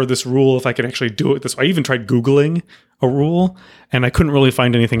decipher this rule if I can actually do it this way. I even tried Googling a rule and I couldn't really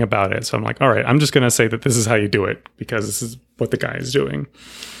find anything about it. So I'm like, all right, I'm just going to say that this is how you do it because this is what the guy is doing.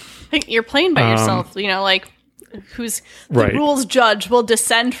 I think you're playing by yourself, like who's the rules judge will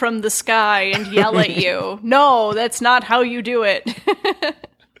descend from the sky and yell at you. No, that's not how you do it.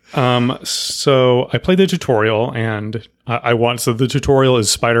 So I played the tutorial and I won. So the tutorial is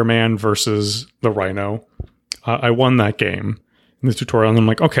Spider-Man versus the Rhino. I won that game in the tutorial, and I'm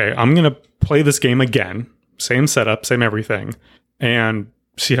like, okay, I'm going to play this game again. Same setup, same everything, and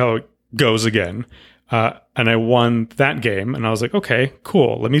see how it goes again. And I won that game, and I was like, okay,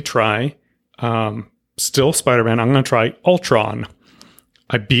 cool. Let me try. Still Spider-Man. I'm going to try Ultron.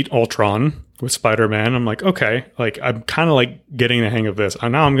 I beat Ultron with Spider-Man. I'm like, okay, like I'm kind of like getting the hang of this.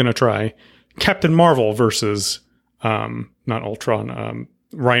 And now I'm going to try Captain Marvel versus, not Ultron,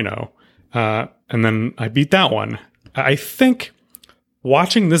 Rhino. And then I beat that one. I think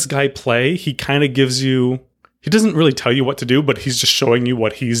watching this guy play, he kind of gives you, he doesn't really tell you what to do, but he's just showing you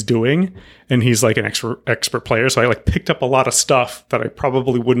what he's doing. And he's like an expert player. So I like picked up a lot of stuff that I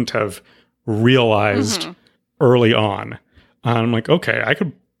probably wouldn't have realized early on. And I'm like, okay, I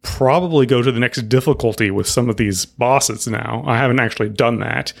could probably go to the next difficulty with some of these bosses now. I haven't actually done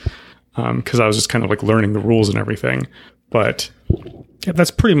that because I was just kind of like learning the rules and everything. But yeah,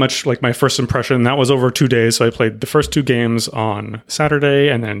 that's pretty much like my first impression. That was over 2 days. So I played the first 2 games on Saturday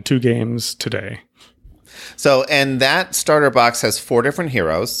and then 2 games today. So, and that starter box has 4 different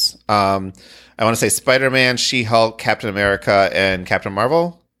heroes. I want to say Spider-Man, She-Hulk, Captain America, and Captain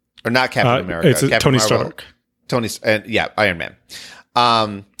Marvel. Or not Captain America. It's Captain Tony Marvel. Stark. Iron Man.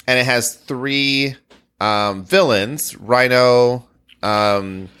 And it has 3 villains: Rhino,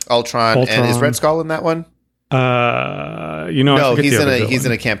 Ultron, and is Red Skull in that one? No, he's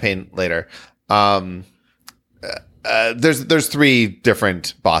in a campaign later. There's 3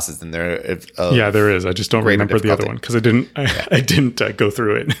 different bosses in there. Yeah, there is. I just don't remember the other one because I didn't go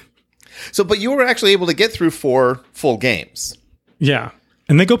through it. So, but you were actually able to get through 4 full games. Yeah.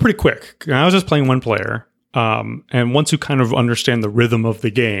 And they go pretty quick. I was just playing one player. And once you kind of understand the rhythm of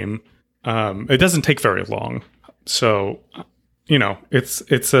the game, it doesn't take very long. So,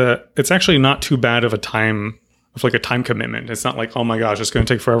 it's actually not too bad of a time commitment. It's not like, oh my gosh, it's going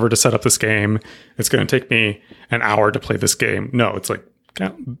to take forever to set up this game. It's going to take me an hour to play this game. No, it's like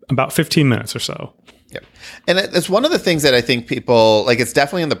about 15 minutes or so. Yep. And it's one of the things that I think people, like, it's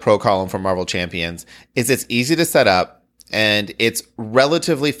definitely in the pro column for Marvel Champions, is it's easy to set up and it's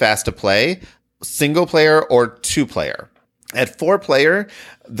relatively fast to play, single player or 2-player. At 4-player,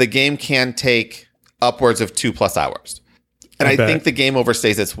 the game can take upwards of 2+ hours. And I think the game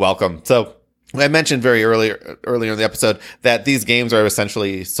overstays its welcome. So I mentioned earlier in the episode that these games are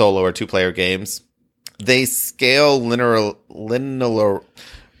essentially solo or 2-player games. They scale linearly.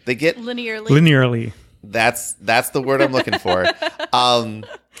 That's the word I'm looking for.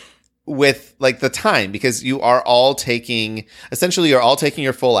 With like the time, because you're all taking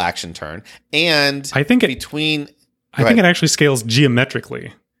your full action turn. And I think it actually scales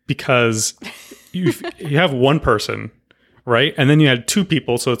geometrically, because you have one person, right? And then you had 2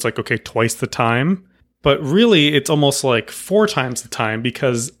 people. So it's like, okay, twice the time. But really, it's almost like 4 times the time,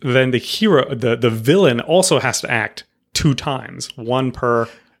 because then the hero, the villain, also has to act 2 times, 1 per.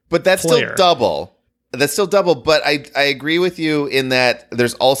 But that's player. Still double. That's still double. But I agree with you in that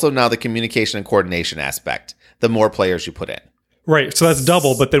there's also now the communication and coordination aspect. The more players you put in, right? So that's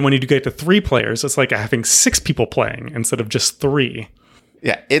double. But then when you get to 3 players, it's like having 6 people playing instead of just 3.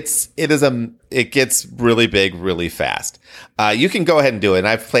 Yeah, it gets really big really fast. You can go ahead and do it. And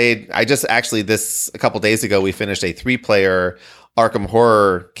a couple days ago, we finished a 3-player Arkham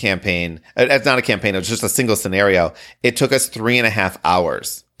Horror campaign. It's not a campaign, it was just a single scenario. It took us 3.5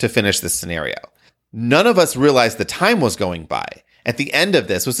 hours to finish this scenario. None of us realized the time was going by. At the end of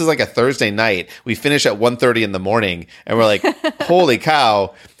this is like a Thursday night. We finish at 1:30 in the morning and we're like, holy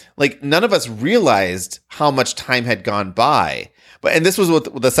cow. Like, none of us realized how much time had gone by. And this was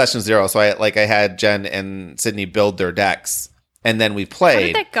with the session 0. So I had Jen and Sydney build their decks, and then we played. How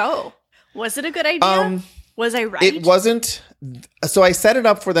did that go? Was it a good idea? Was I right? It wasn't. So I set it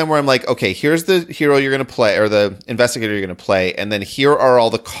up for them where I'm like, okay, here's the hero you're going to play, or the investigator you're going to play. And then here are all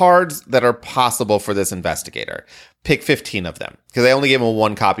the cards that are possible for this investigator. Pick 15 of them, because I only gave them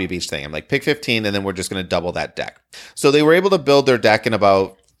 1 copy of each thing. I'm like, pick 15, and then we're just going to double that deck. So they were able to build their deck in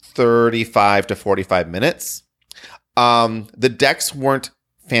about 35 to 45 minutes. The decks weren't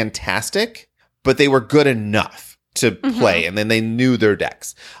fantastic, but they were good enough to play, and then they knew their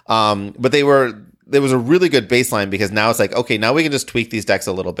decks. But there was a really good baseline, because now it's like, okay, now we can just tweak these decks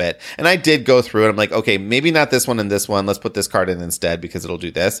a little bit. And I did go through it. I'm like, okay, maybe not this one and this one. Let's put this card in instead, because it'll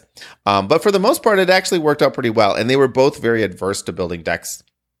do this. But for the most part, it actually worked out pretty well. And they were both very adverse to building decks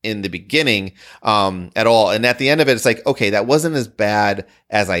in the beginning at all. And at the end of it, it's like, okay, that wasn't as bad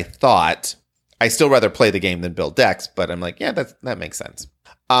as I thought. I still rather play the game than build decks, but I'm like, yeah, that makes sense.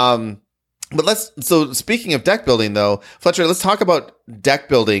 So speaking of deck building though, Fletcher, let's talk about deck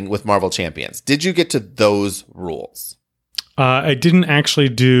building with Marvel Champions. Did you get to those rules? I didn't actually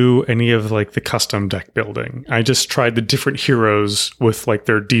do any of like the custom deck building. I just tried the different heroes with like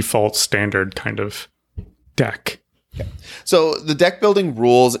their default standard kind of deck. Okay. So the deck building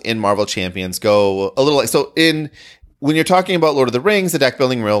rules in Marvel Champions go a little like, when you're talking about Lord of the Rings, the deck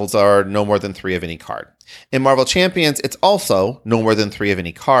building rules are no more than 3 of any card. In Marvel Champions, it's also no more than 3 of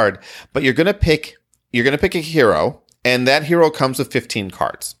any card, but you're going to pick a hero, and that hero comes with 15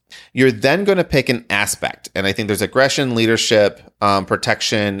 cards. You're then going to pick an aspect, and I think there's aggression, leadership,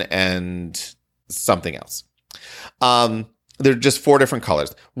 protection, and something else. They're just 4 different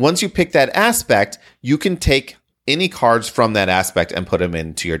colors. Once you pick that aspect, you can take any cards from that aspect and put them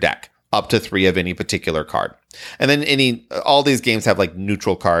into your deck. Up to 3 of any particular card. And then all these games have like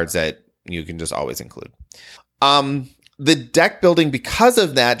neutral cards that you can just always include. The deck building, because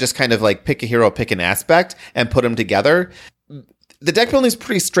of that, just kind of like pick a hero, pick an aspect, and put them together. The deck building is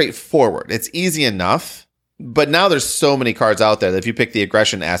pretty straightforward. It's easy enough, but now there's so many cards out there that if you pick the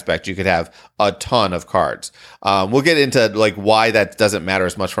aggression aspect, you could have a ton of cards. We'll get into like why that doesn't matter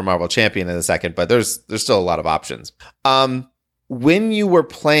as much for Marvel Champion in a second, but there's still a lot of options. When you were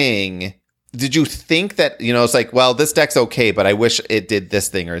playing, did you think that, it's like, well, this deck's okay, but I wish it did this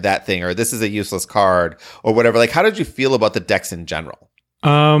thing or that thing, or this is a useless card or whatever? Like, how did you feel about the decks in general?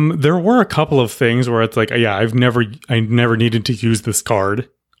 There were a couple of things where it's like, yeah, I never needed to use this card.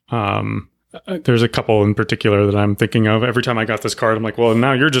 There's a couple in particular that I'm thinking of. Every time I got this card, I'm like, well,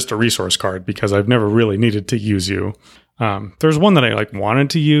 now you're just a resource card because I've never really needed to use you. There's one that I like wanted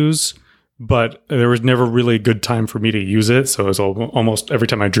to use, but there was never really a good time for me to use it. So it was almost every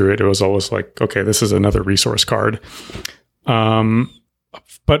time I drew it, it was always like, okay, this is another resource card.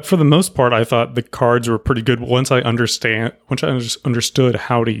 But for the most part, I thought the cards were pretty good once I understood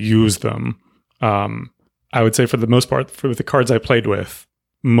how to use them. I would say for the most part, for the cards I played with,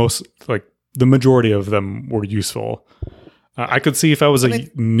 the majority of them were useful. I could see if I was a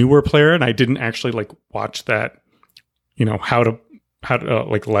newer player and I didn't actually like watch that, how to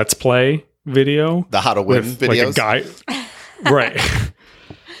like let's play video, the how to win videos, like a guy, right?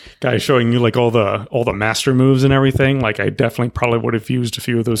 Guy showing you like all the master moves and everything. Like I definitely probably would have used a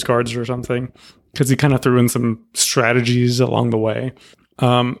few of those cards or something because he kind of threw in some strategies along the way.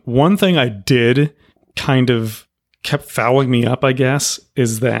 One thing I did kind of kept fouling me up, I guess,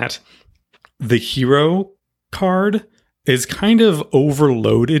 is that the hero card is kind of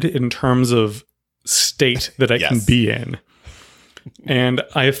overloaded in terms of state that I can be in. And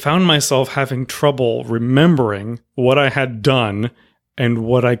I found myself having trouble remembering what I had done and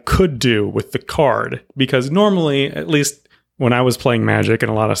what I could do with the card. Because normally, at least when I was playing Magic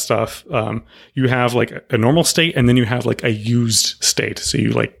and a lot of stuff, you have like a normal state and then you have like a used state. So you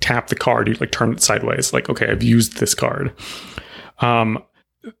like tap the card, you like turn it sideways. Like, okay, I've used this card.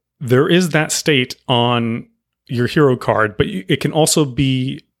 There is that state on your hero card, but it can also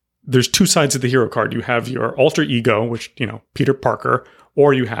be, there's two sides of the hero card. You have your alter ego, which, Peter Parker,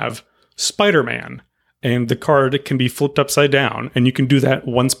 or you have Spider-Man. And the card can be flipped upside down, and you can do that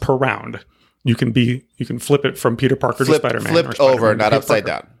once per round. You can flip it from Peter Parker to Spider-Man. Flipped over, not upside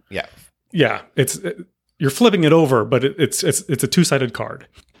down. Yeah. Yeah. You're flipping it over, but it's a two-sided card.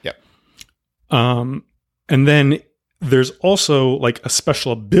 Yep. And then there's also like a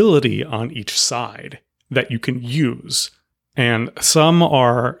special ability on each side that you can use. And some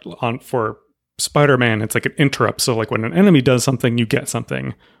are for Spider-Man, it's like an interrupt. So like when an enemy does something, you get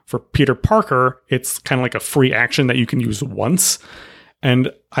something. For Peter Parker, it's kind of like a free action that you can use once.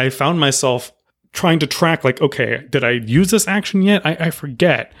 And I found myself trying to track like, okay, did I use this action yet? I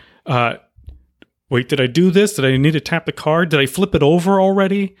forget. Wait, did I do this? Did I need to tap the card? Did I flip it over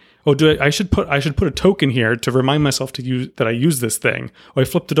already? Oh, I should put a token here to remind myself that I used this thing. Oh, I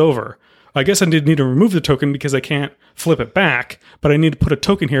flipped it over. I guess I did need to remove the token because I can't flip it back, but I need to put a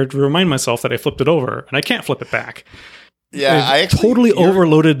token here to remind myself that I flipped it over, and I can't flip it back. Yeah, I totally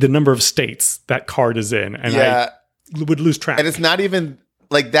overloaded the number of states that card is in, and I would lose track. And it's not even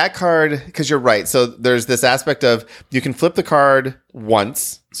like that card, because you're right. So there's this aspect of you can flip the card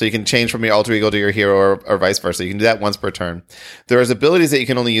once, so you can change from your alter ego to your hero or vice versa. You can do that once per turn. There's abilities that you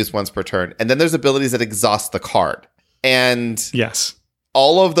can only use once per turn, and then there's abilities that exhaust the card. And yes.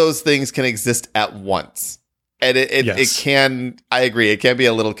 All of those things can exist at once. And it can, I agree, it can be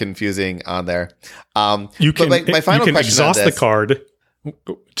a little confusing on there. You can, my final you can question exhaust on this, the card,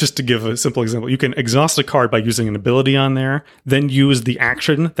 just to give a simple example. You can exhaust a card by using an ability on there, then use the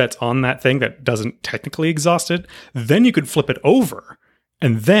action that's on that thing that doesn't technically exhaust it. Then you could flip it over,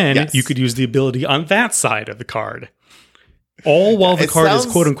 and then you could use the ability on that side of the card. All while the card is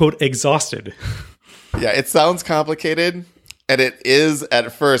quote-unquote exhausted. Yeah, it sounds complicated. And it is at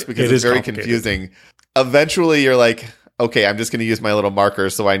first because it's very confusing. Eventually, you're like, okay, I'm just going to use my little marker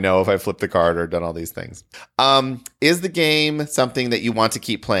so I know if I flipped the card or done all these things. Is the game something that you want to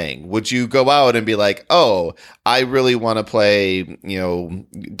keep playing? Would you go out and be like, oh, I really want to play,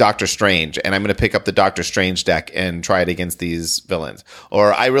 Doctor Strange, and I'm going to pick up the Doctor Strange deck and try it against these villains?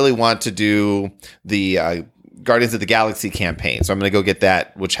 Or I really want to do the Guardians of the Galaxy campaign, so I'm going to go get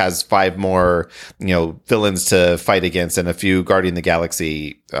that, which has 5 more, villains to fight against and a few Guardian of the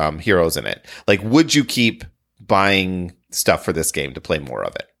Galaxy heroes in it. Like, would you keep buying stuff for this game to play more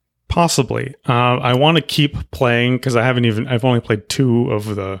of it? Possibly. I want to keep playing because I've only played 2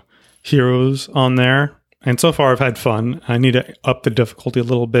 of the heroes on there, and so far I've had fun. I need to up the difficulty a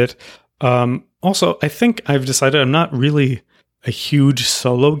little bit. Also, I think I've decided I'm not really a huge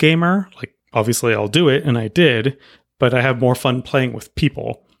solo gamer. Like, obviously, I'll do it, and I did, but I have more fun playing with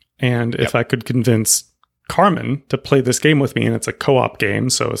people. And if I could convince Carmen to play this game with me, and it's a co-op game,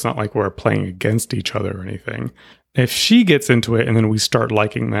 so it's not like we're playing against each other or anything. If she gets into it and then we start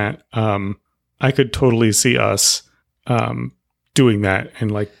liking that, I could totally see us doing that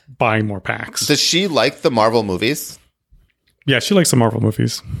and like buying more packs. Does she like the Marvel movies? Yeah, she likes the Marvel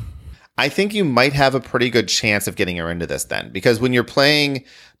movies. I think you might have a pretty good chance of getting her into this then, because when you're playing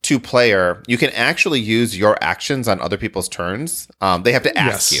 2-player, you can actually use your actions on other people's turns. They have to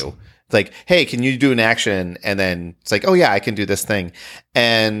ask you. It's like, hey, can you do an action? And then it's like, oh yeah, I can do this thing.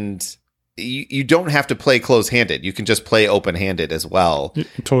 And you don't have to play close-handed. You can just play open-handed as well.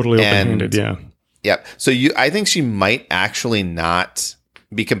 Totally open-handed, yeah. Yep. So I think she might actually not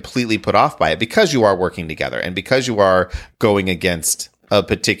be completely put off by it because you are working together and because you are going against a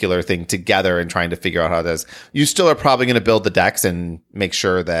particular thing together and trying to figure out how it is. You still are probably going to build the decks and make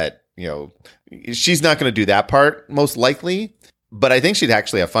sure that, she's not going to do that part most likely, but I think she'd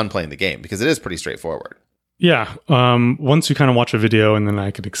actually have fun playing the game because it is pretty straightforward. Yeah. Once you kind of watch a video and then I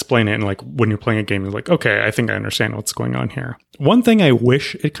could explain it, and like when you're playing a game, you're like, okay, I think I understand what's going on here. One thing I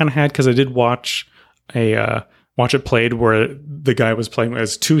wish it kind of had, because I did watch it played where the guy was playing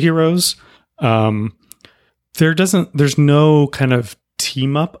as two heroes. There's no kind of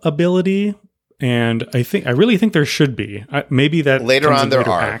team up ability, and I really think there should be. Maybe that later on there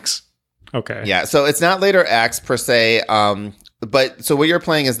are acts. Okay. Yeah, so it's not later acts per se. But so what you're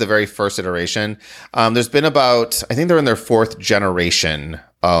playing is the very first iteration. There's been about, I think they're in their fourth generation.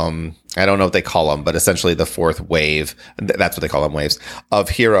 I don't know what they call them, but essentially the fourth wave. That's what they call them, waves of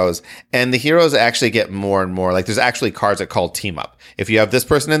heroes. And the heroes actually get more and more, like there's actually cards that call team up. If you have this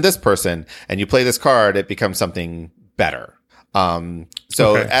person and you play this card, it becomes something better.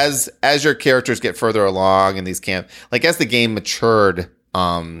 Okay. As your characters get further along in these as the game matured,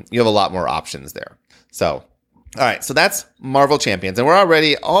 you have a lot more options there. So, all right, so that's Marvel Champions, and we're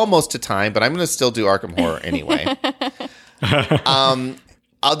already almost to time, but I'm going to still do Arkham Horror anyway.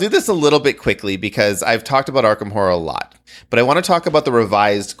 I'll do this a little bit quickly because I've talked about Arkham Horror a lot, but I want to talk about the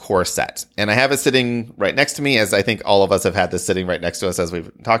revised core set, and I have it sitting right next to me, as I think all of us have had this sitting right next to us as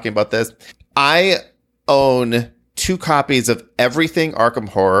we've been talking about this. I own 2 copies of everything Arkham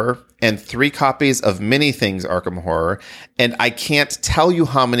Horror and 3 copies of many things Arkham Horror. And I can't tell you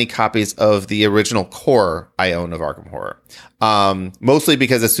how many copies of the original core I own of Arkham Horror. Mostly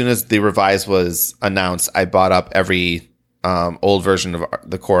because as soon as the revise was announced, I bought up every old version of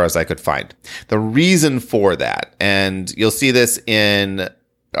the core as I could find. The reason for that, and you'll see this in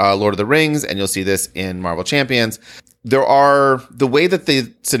Lord of the Rings, and you'll see this in Marvel Champions, the way that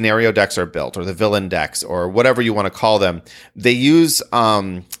the scenario decks are built, or the villain decks, or whatever you want to call them, they use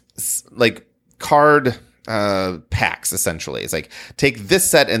card packs, essentially. It's like, take this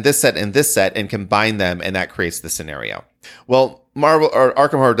set and this set and this set and combine them, and that creates the scenario. Well, Marvel or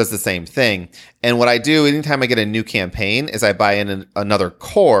Arkham Horror does the same thing. And what I do anytime I get a new campaign is I buy in another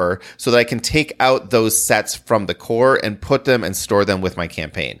core so that I can take out those sets from the core and put them and store them with my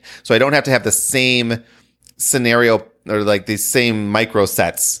campaign. So I don't have to have the same scenario or like these same micro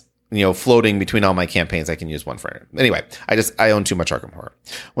sets, floating between all my campaigns. I can use one for it. Anyway, I own too much Arkham Horror.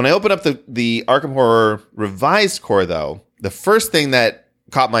 When I open up the Arkham Horror revised core, though, the first thing that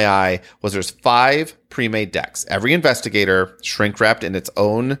caught my eye was there's 5 pre-made decks. Every investigator, shrink wrapped in its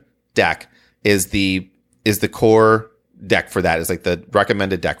own deck, is the core deck for that. Is like the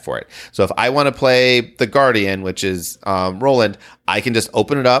recommended deck for it. So if I want to play the Guardian, which is Roland, I can just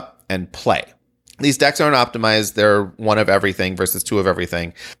open it up and play. These decks aren't optimized. They're 1 of everything versus 2 of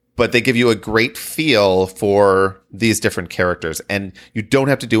everything, but they give you a great feel for these different characters, and you don't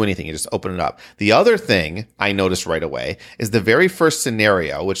have to do anything. You just open it up. The other thing I noticed right away is the very first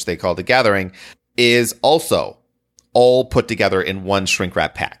scenario, which they call the Gathering, is also all put together in one shrink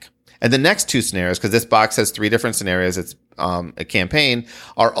wrap pack. And the next 2 scenarios, because this box has 3 different scenarios, it's a campaign,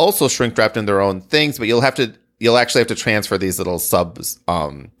 are also shrink wrapped in their own things, but you'll actually have to transfer these little subs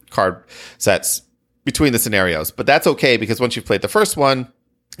card sets between the scenarios. But that's okay, because once you've played the first one,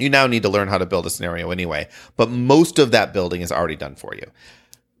 you now need to learn how to build a scenario anyway. But most of that building is already done for you.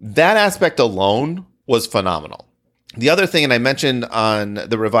 That aspect alone was phenomenal. The other thing, and I mentioned on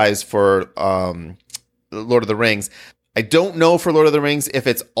the revise for Lord of the Rings, I don't know for Lord of the Rings if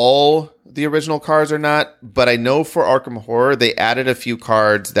it's all the original cards or not, but I know for Arkham Horror, they added a few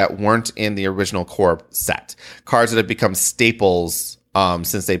cards that weren't in the original core set. Cards that have become staples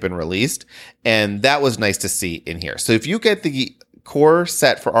since they've been released. And that was nice to see in here. So if you get the core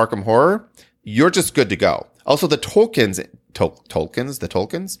set for Arkham Horror, you're just good to go. Also, the tokens, the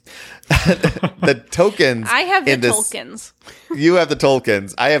tokens. I have the tokens. You have the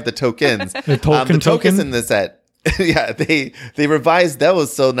tokens. I have the tokens. The tokens in the set. Yeah, they revised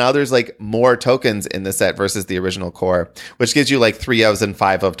those, so now there's like more tokens in the set versus the original core, which gives you like 3 ofs and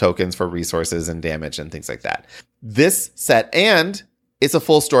 5 of tokens for resources and damage and things like that. This set, and it's a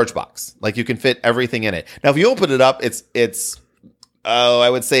full storage box. Like, you can fit everything in it. Now, if you open it up, it's I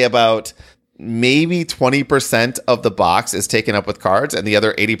would say about maybe 20% of the box is taken up with cards, and the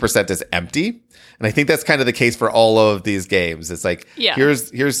other 80% is empty. And I think that's kind of the case for all of these games. It's like,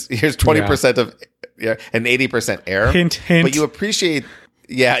 here's 20% of and 80% air. Hint, hint. But you appreciate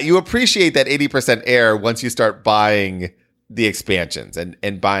that 80% air once you start buying the expansions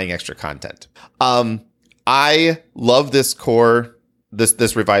and buying extra content. I love this core,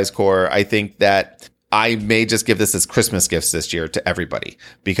 this revised core. I think that I may just give this as Christmas gifts this year to everybody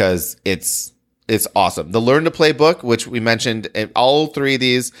because it's awesome. The Learn to Play book, which we mentioned, and all three of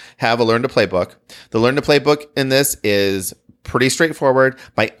these have a Learn to Play book. The Learn to Play book in this is pretty straightforward.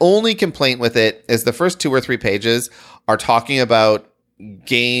 My only complaint with it is the first 2 or 3 pages are talking about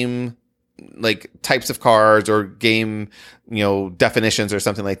game, like types of cards or game, definitions or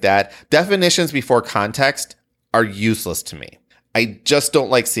something like that. Definitions before context are useless to me. I just don't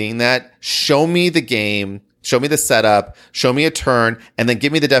like seeing that. Show me the game, show me the setup, show me a turn, and then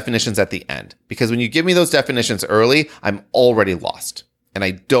give me the definitions at the end. Because when you give me those definitions early, I'm already lost. And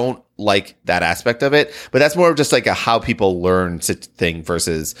I don't like that aspect of it. But that's more of just like a how people learn thing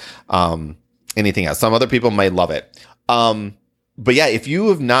versus anything else. Some other people might love it. But yeah, if you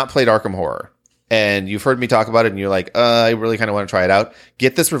have not played Arkham Horror and you've heard me talk about it and you're like, I really kind of want to try it out,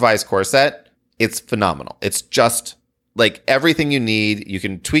 get this revised core set. It's phenomenal. It's just like everything you need. You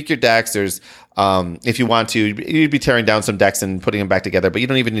can tweak your decks. There's, if you want to, you'd be tearing down some decks and putting them back together, but you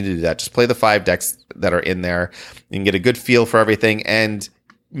don't even need to do that. Just play the 5 decks that are in there. You can get a good feel for everything and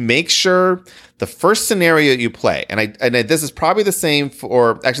make sure the first scenario you play, and this is probably the same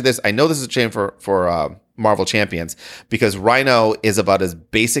for, actually I know this is the same for Marvel Champions, because Rhino is about as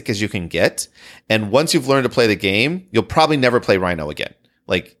basic as you can get. And once you've learned to play the game, you'll probably never play Rhino again.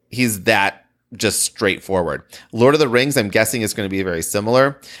 Like he's that just straightforward. Lord of the Rings, I'm guessing, is going to be very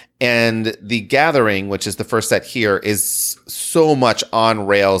similar. And The Gathering, which is the first set here, is so much on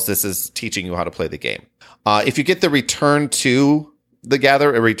rails. This is teaching you how to play the game. If you get the Return to the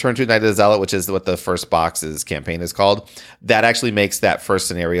Gather, or Return to Night of the Zealot, which is what the first box's campaign is called, that actually makes that first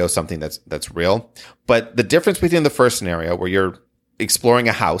scenario something that's real. But the difference between the first scenario, where you're exploring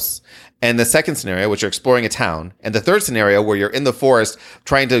a house, and the second scenario, which you're exploring a town, and the third scenario, where you're in the forest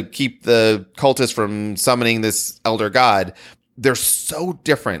trying to keep the cultists from summoning this elder god, they're so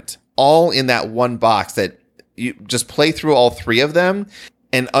different, all in that one box, that you just play through all 3 of them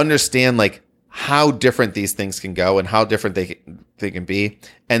and understand like how different these things can go and how different they can be.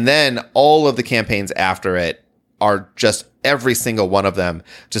 And then all of the campaigns after it are just, every single one of them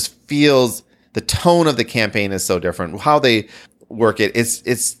just feels, the tone of the campaign is so different. How they work it,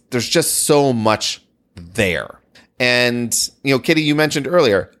 it's there's just so much there. And Kitty, you mentioned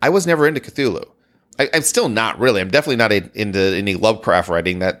earlier, I was never into Cthulhu. I'm still not really. I'm definitely not into any Lovecraft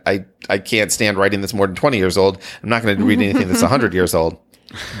writing. That I can't stand writing that's more than 20 years old. I'm not going to read anything that's 100 years old.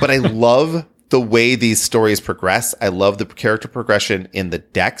 But I love the way these stories progress. I love the character progression in the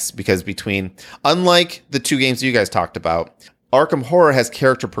decks, because unlike the 2 games you guys talked about, Arkham Horror has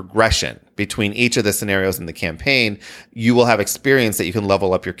character progression between each of the scenarios in the campaign. You will have experience that you can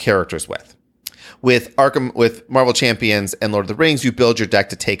level up your characters with. With Marvel Champions and Lord of the Rings, you build your deck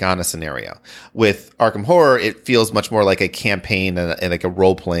to take on a scenario. With Arkham Horror, it feels much more like a campaign and like a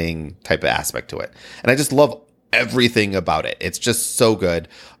role-playing type of aspect to it. And I just love everything about it. It's just so good.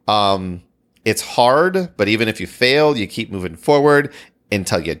 It's hard, but even if you fail, you keep moving forward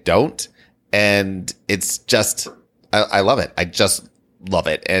until you don't. And it's just, I love it. I just love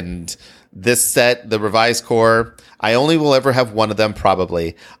it. And this set, the revised core, I only will ever have one of them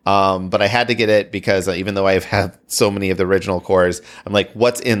probably. But I had to get it because even though I've had so many of the original cores, I'm like,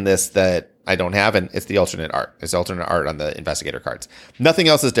 what's in this that I don't have? And it's the alternate art. It's alternate art on the investigator cards. Nothing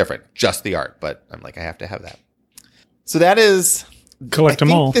else is different, just the art. But I'm like, I have to have that. So that is... Collect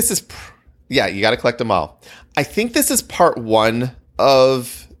them all. This is... Yeah, you got to collect them all. I think this is part 1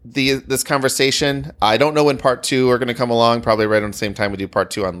 of this conversation. I don't know when part 2 are going to come along. Probably right on the same time we do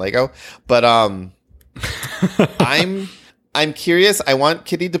part 2 on Lego. But I'm curious. I want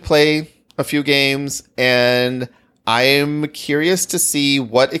Kitty to play a few games, and I'm curious to see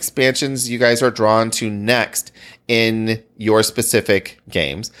what expansions you guys are drawn to next in your specific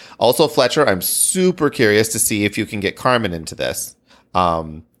games. Also, Fletcher, I'm super curious to see if you can get Carmen into this.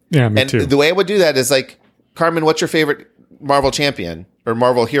 Yeah, me too. The way I would do that is like, Carmen, what's your favorite Marvel champion or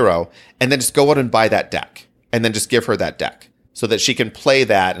Marvel hero? And then just go out and buy that deck, and then just give her that deck so that she can play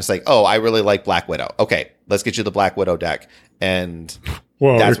that. And it's like, oh, I really like Black Widow. Okay, let's get you the Black Widow deck. And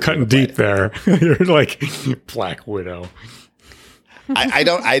whoa, you're cutting deep there. You're like, Black Widow. I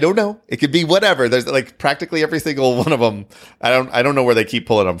don't know. It could be whatever. There's like practically every single one of them. I don't know where they keep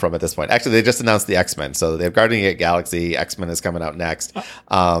pulling them from at this point. Actually, they just announced the X-Men, so they have Guardians of the Galaxy. X-Men is coming out next.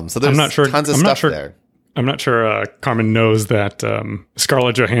 So there's tons of stuff there. I'm not sure Carmen knows that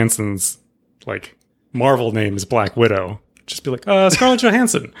Scarlett Johansson's like Marvel name is Black Widow. Just be like, Scarlett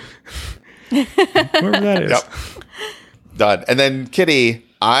Johansson. Whoever that is. Yep. Done. And then Kitty,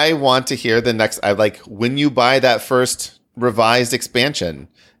 I want to hear the next. I like when you buy that first revised expansion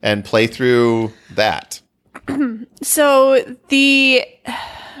and play through that. So the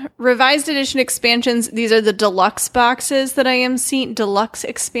revised edition expansions, these are the deluxe boxes that I am seeing. Deluxe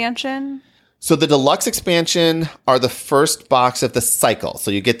expansion. So the deluxe expansion are the first box of the cycle.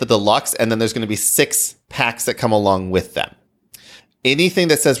 So you get the deluxe, and then there's going to be 6 packs that come along with them. Anything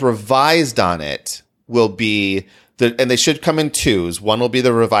that says revised on it will be and they should come in 2s. One will be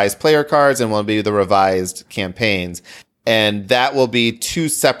the revised player cards, and one will be the revised campaigns. And that will be 2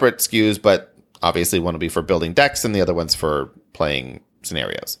 separate SKUs, but obviously one will be for building decks, and the other one's for playing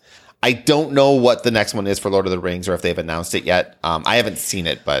scenarios. I don't know what the next one is for Lord of the Rings, or if they've announced it yet. I haven't seen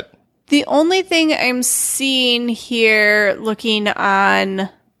it, but the only thing I'm seeing here, looking on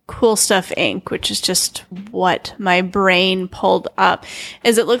Cool Stuff Inc., which is just what my brain pulled up,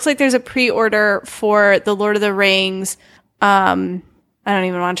 is it looks like there's a pre-order for the Lord of the Rings. I don't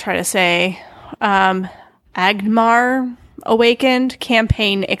even want to try to say Angmar Awakened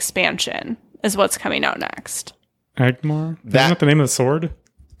campaign expansion is what's coming out next. Angmar? Isn't that the name of the sword?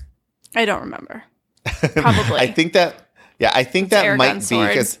 I don't remember. Probably. I think that might be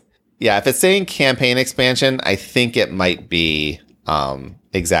because if it's saying campaign expansion, I think it might be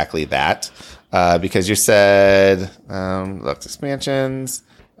exactly that, because you said Lux expansions.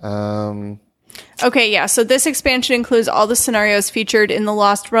 Okay, yeah. So this expansion includes all the scenarios featured in the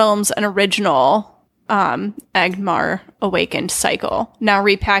Lost Realms and original Angmar Awakened cycle, now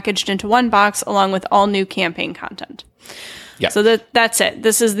repackaged into one box along with all new campaign content. Yeah. So that's it.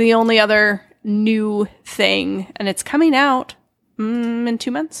 This is the only other new thing, and it's coming out in 2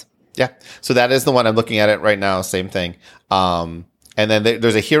 months. Yeah. So that is the one I'm looking at it right now. Same thing. And then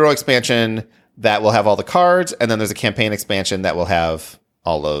there's a hero expansion that will have all the cards, and then there's a campaign expansion that will have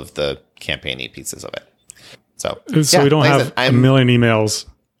all of the campaign-y pieces of it. So we don't have a million emails.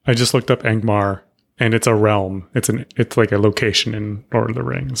 I just looked up Angmar, and it's a realm. It's like a location in Lord of the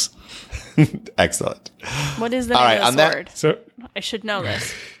Rings. Excellent. What is the name of the sword? I should know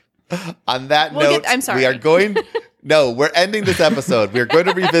this. On that note, I'm sorry. we are going... No, we're ending this episode. We're going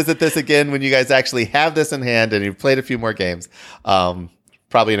to revisit this again when you guys actually have this in hand and you've played a few more games,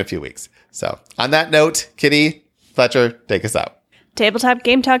 probably in a few weeks. So on that note, Kitty, Fletcher, take us out. Tabletop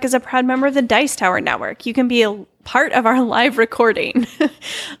Game Talk is a proud member of the Dice Tower Network. You can be a part of our live recording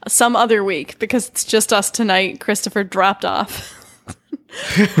some other week because it's just us tonight. Christopher dropped off.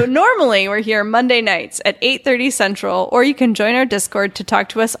 But normally we're here Monday nights at 8:30 Central, or you can join our Discord to talk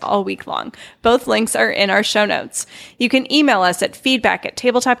to us all week long. Both links are in our show notes. You can email us at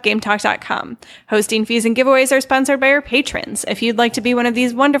feedback@tabletopgametalk.com. Hosting fees and giveaways are sponsored by our patrons. If you'd like to be one of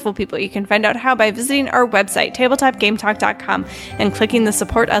these wonderful people, you can find out how by visiting our website, tabletopgametalk.com, and clicking the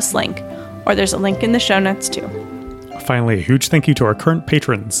Support Us link. Or there's a link in the show notes too. Finally, a huge thank you to our current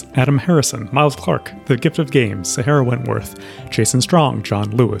patrons: Adam Harrison, Miles Clark, The Gift of Games, Sahara Wentworth, Jason Strong,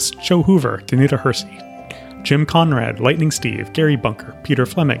 John Lewis, Joe Hoover, Danita Hersey, Jim Conrad, Lightning Steve, Gary Bunker, Peter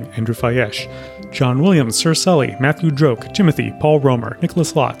Fleming, Andrew Fayesh, John Williams, Sir Sully, Matthew Droke, Timothy, Paul Romer,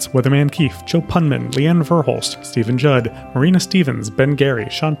 Nicholas Lotz, Weatherman Keefe, Joe Punman, Leanne Verholst, Stephen Judd, Marina Stevens, Ben Gary,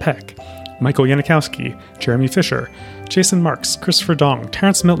 Sean Peck, Michael Yanikowski, Jeremy Fisher, Jason Marks, Christopher Dong,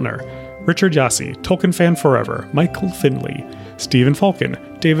 Terrence Miltner, Richard Yassi, Tolkien Fan Forever, Michael Finley, Stephen Falcon,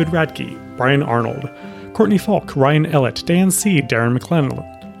 David Radke, Brian Arnold, Courtney Falk, Ryan Ellett, Dan C., Darren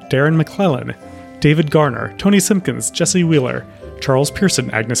McClellan, David Garner, Tony Simpkins, Jesse Wheeler, Charles Pearson,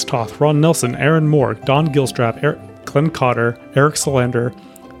 Agnes Toth, Ron Nelson, Aaron Moore, Don Gilstrap, Glenn Cotter, Eric Solander,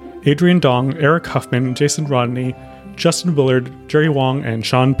 Adrian Dong, Eric Huffman, Jason Rodney, Justin Willard, Jerry Wong, and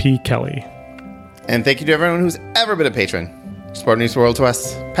Sean P. Kelly. And thank you to everyone who's ever been a patron. Support News World to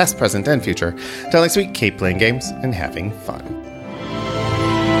us, past, present, and future. Till next week, keep playing games and having fun.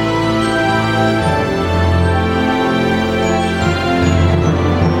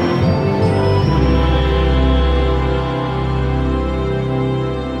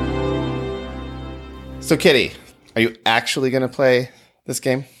 So, Kitty, are you actually going to play this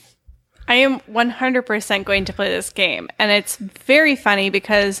game? I am 100% going to play this game. And it's very funny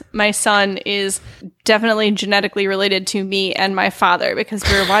because my son is definitely genetically related to me and my father, because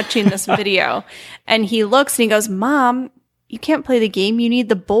we were watching this video and he looks and he goes, "Mom, you can't play the game. You need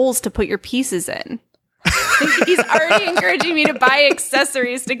the bowls to put your pieces in." He's already encouraging me to buy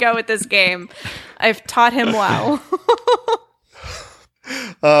accessories to go with this game. I've taught him well.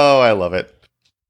 Oh, I love it.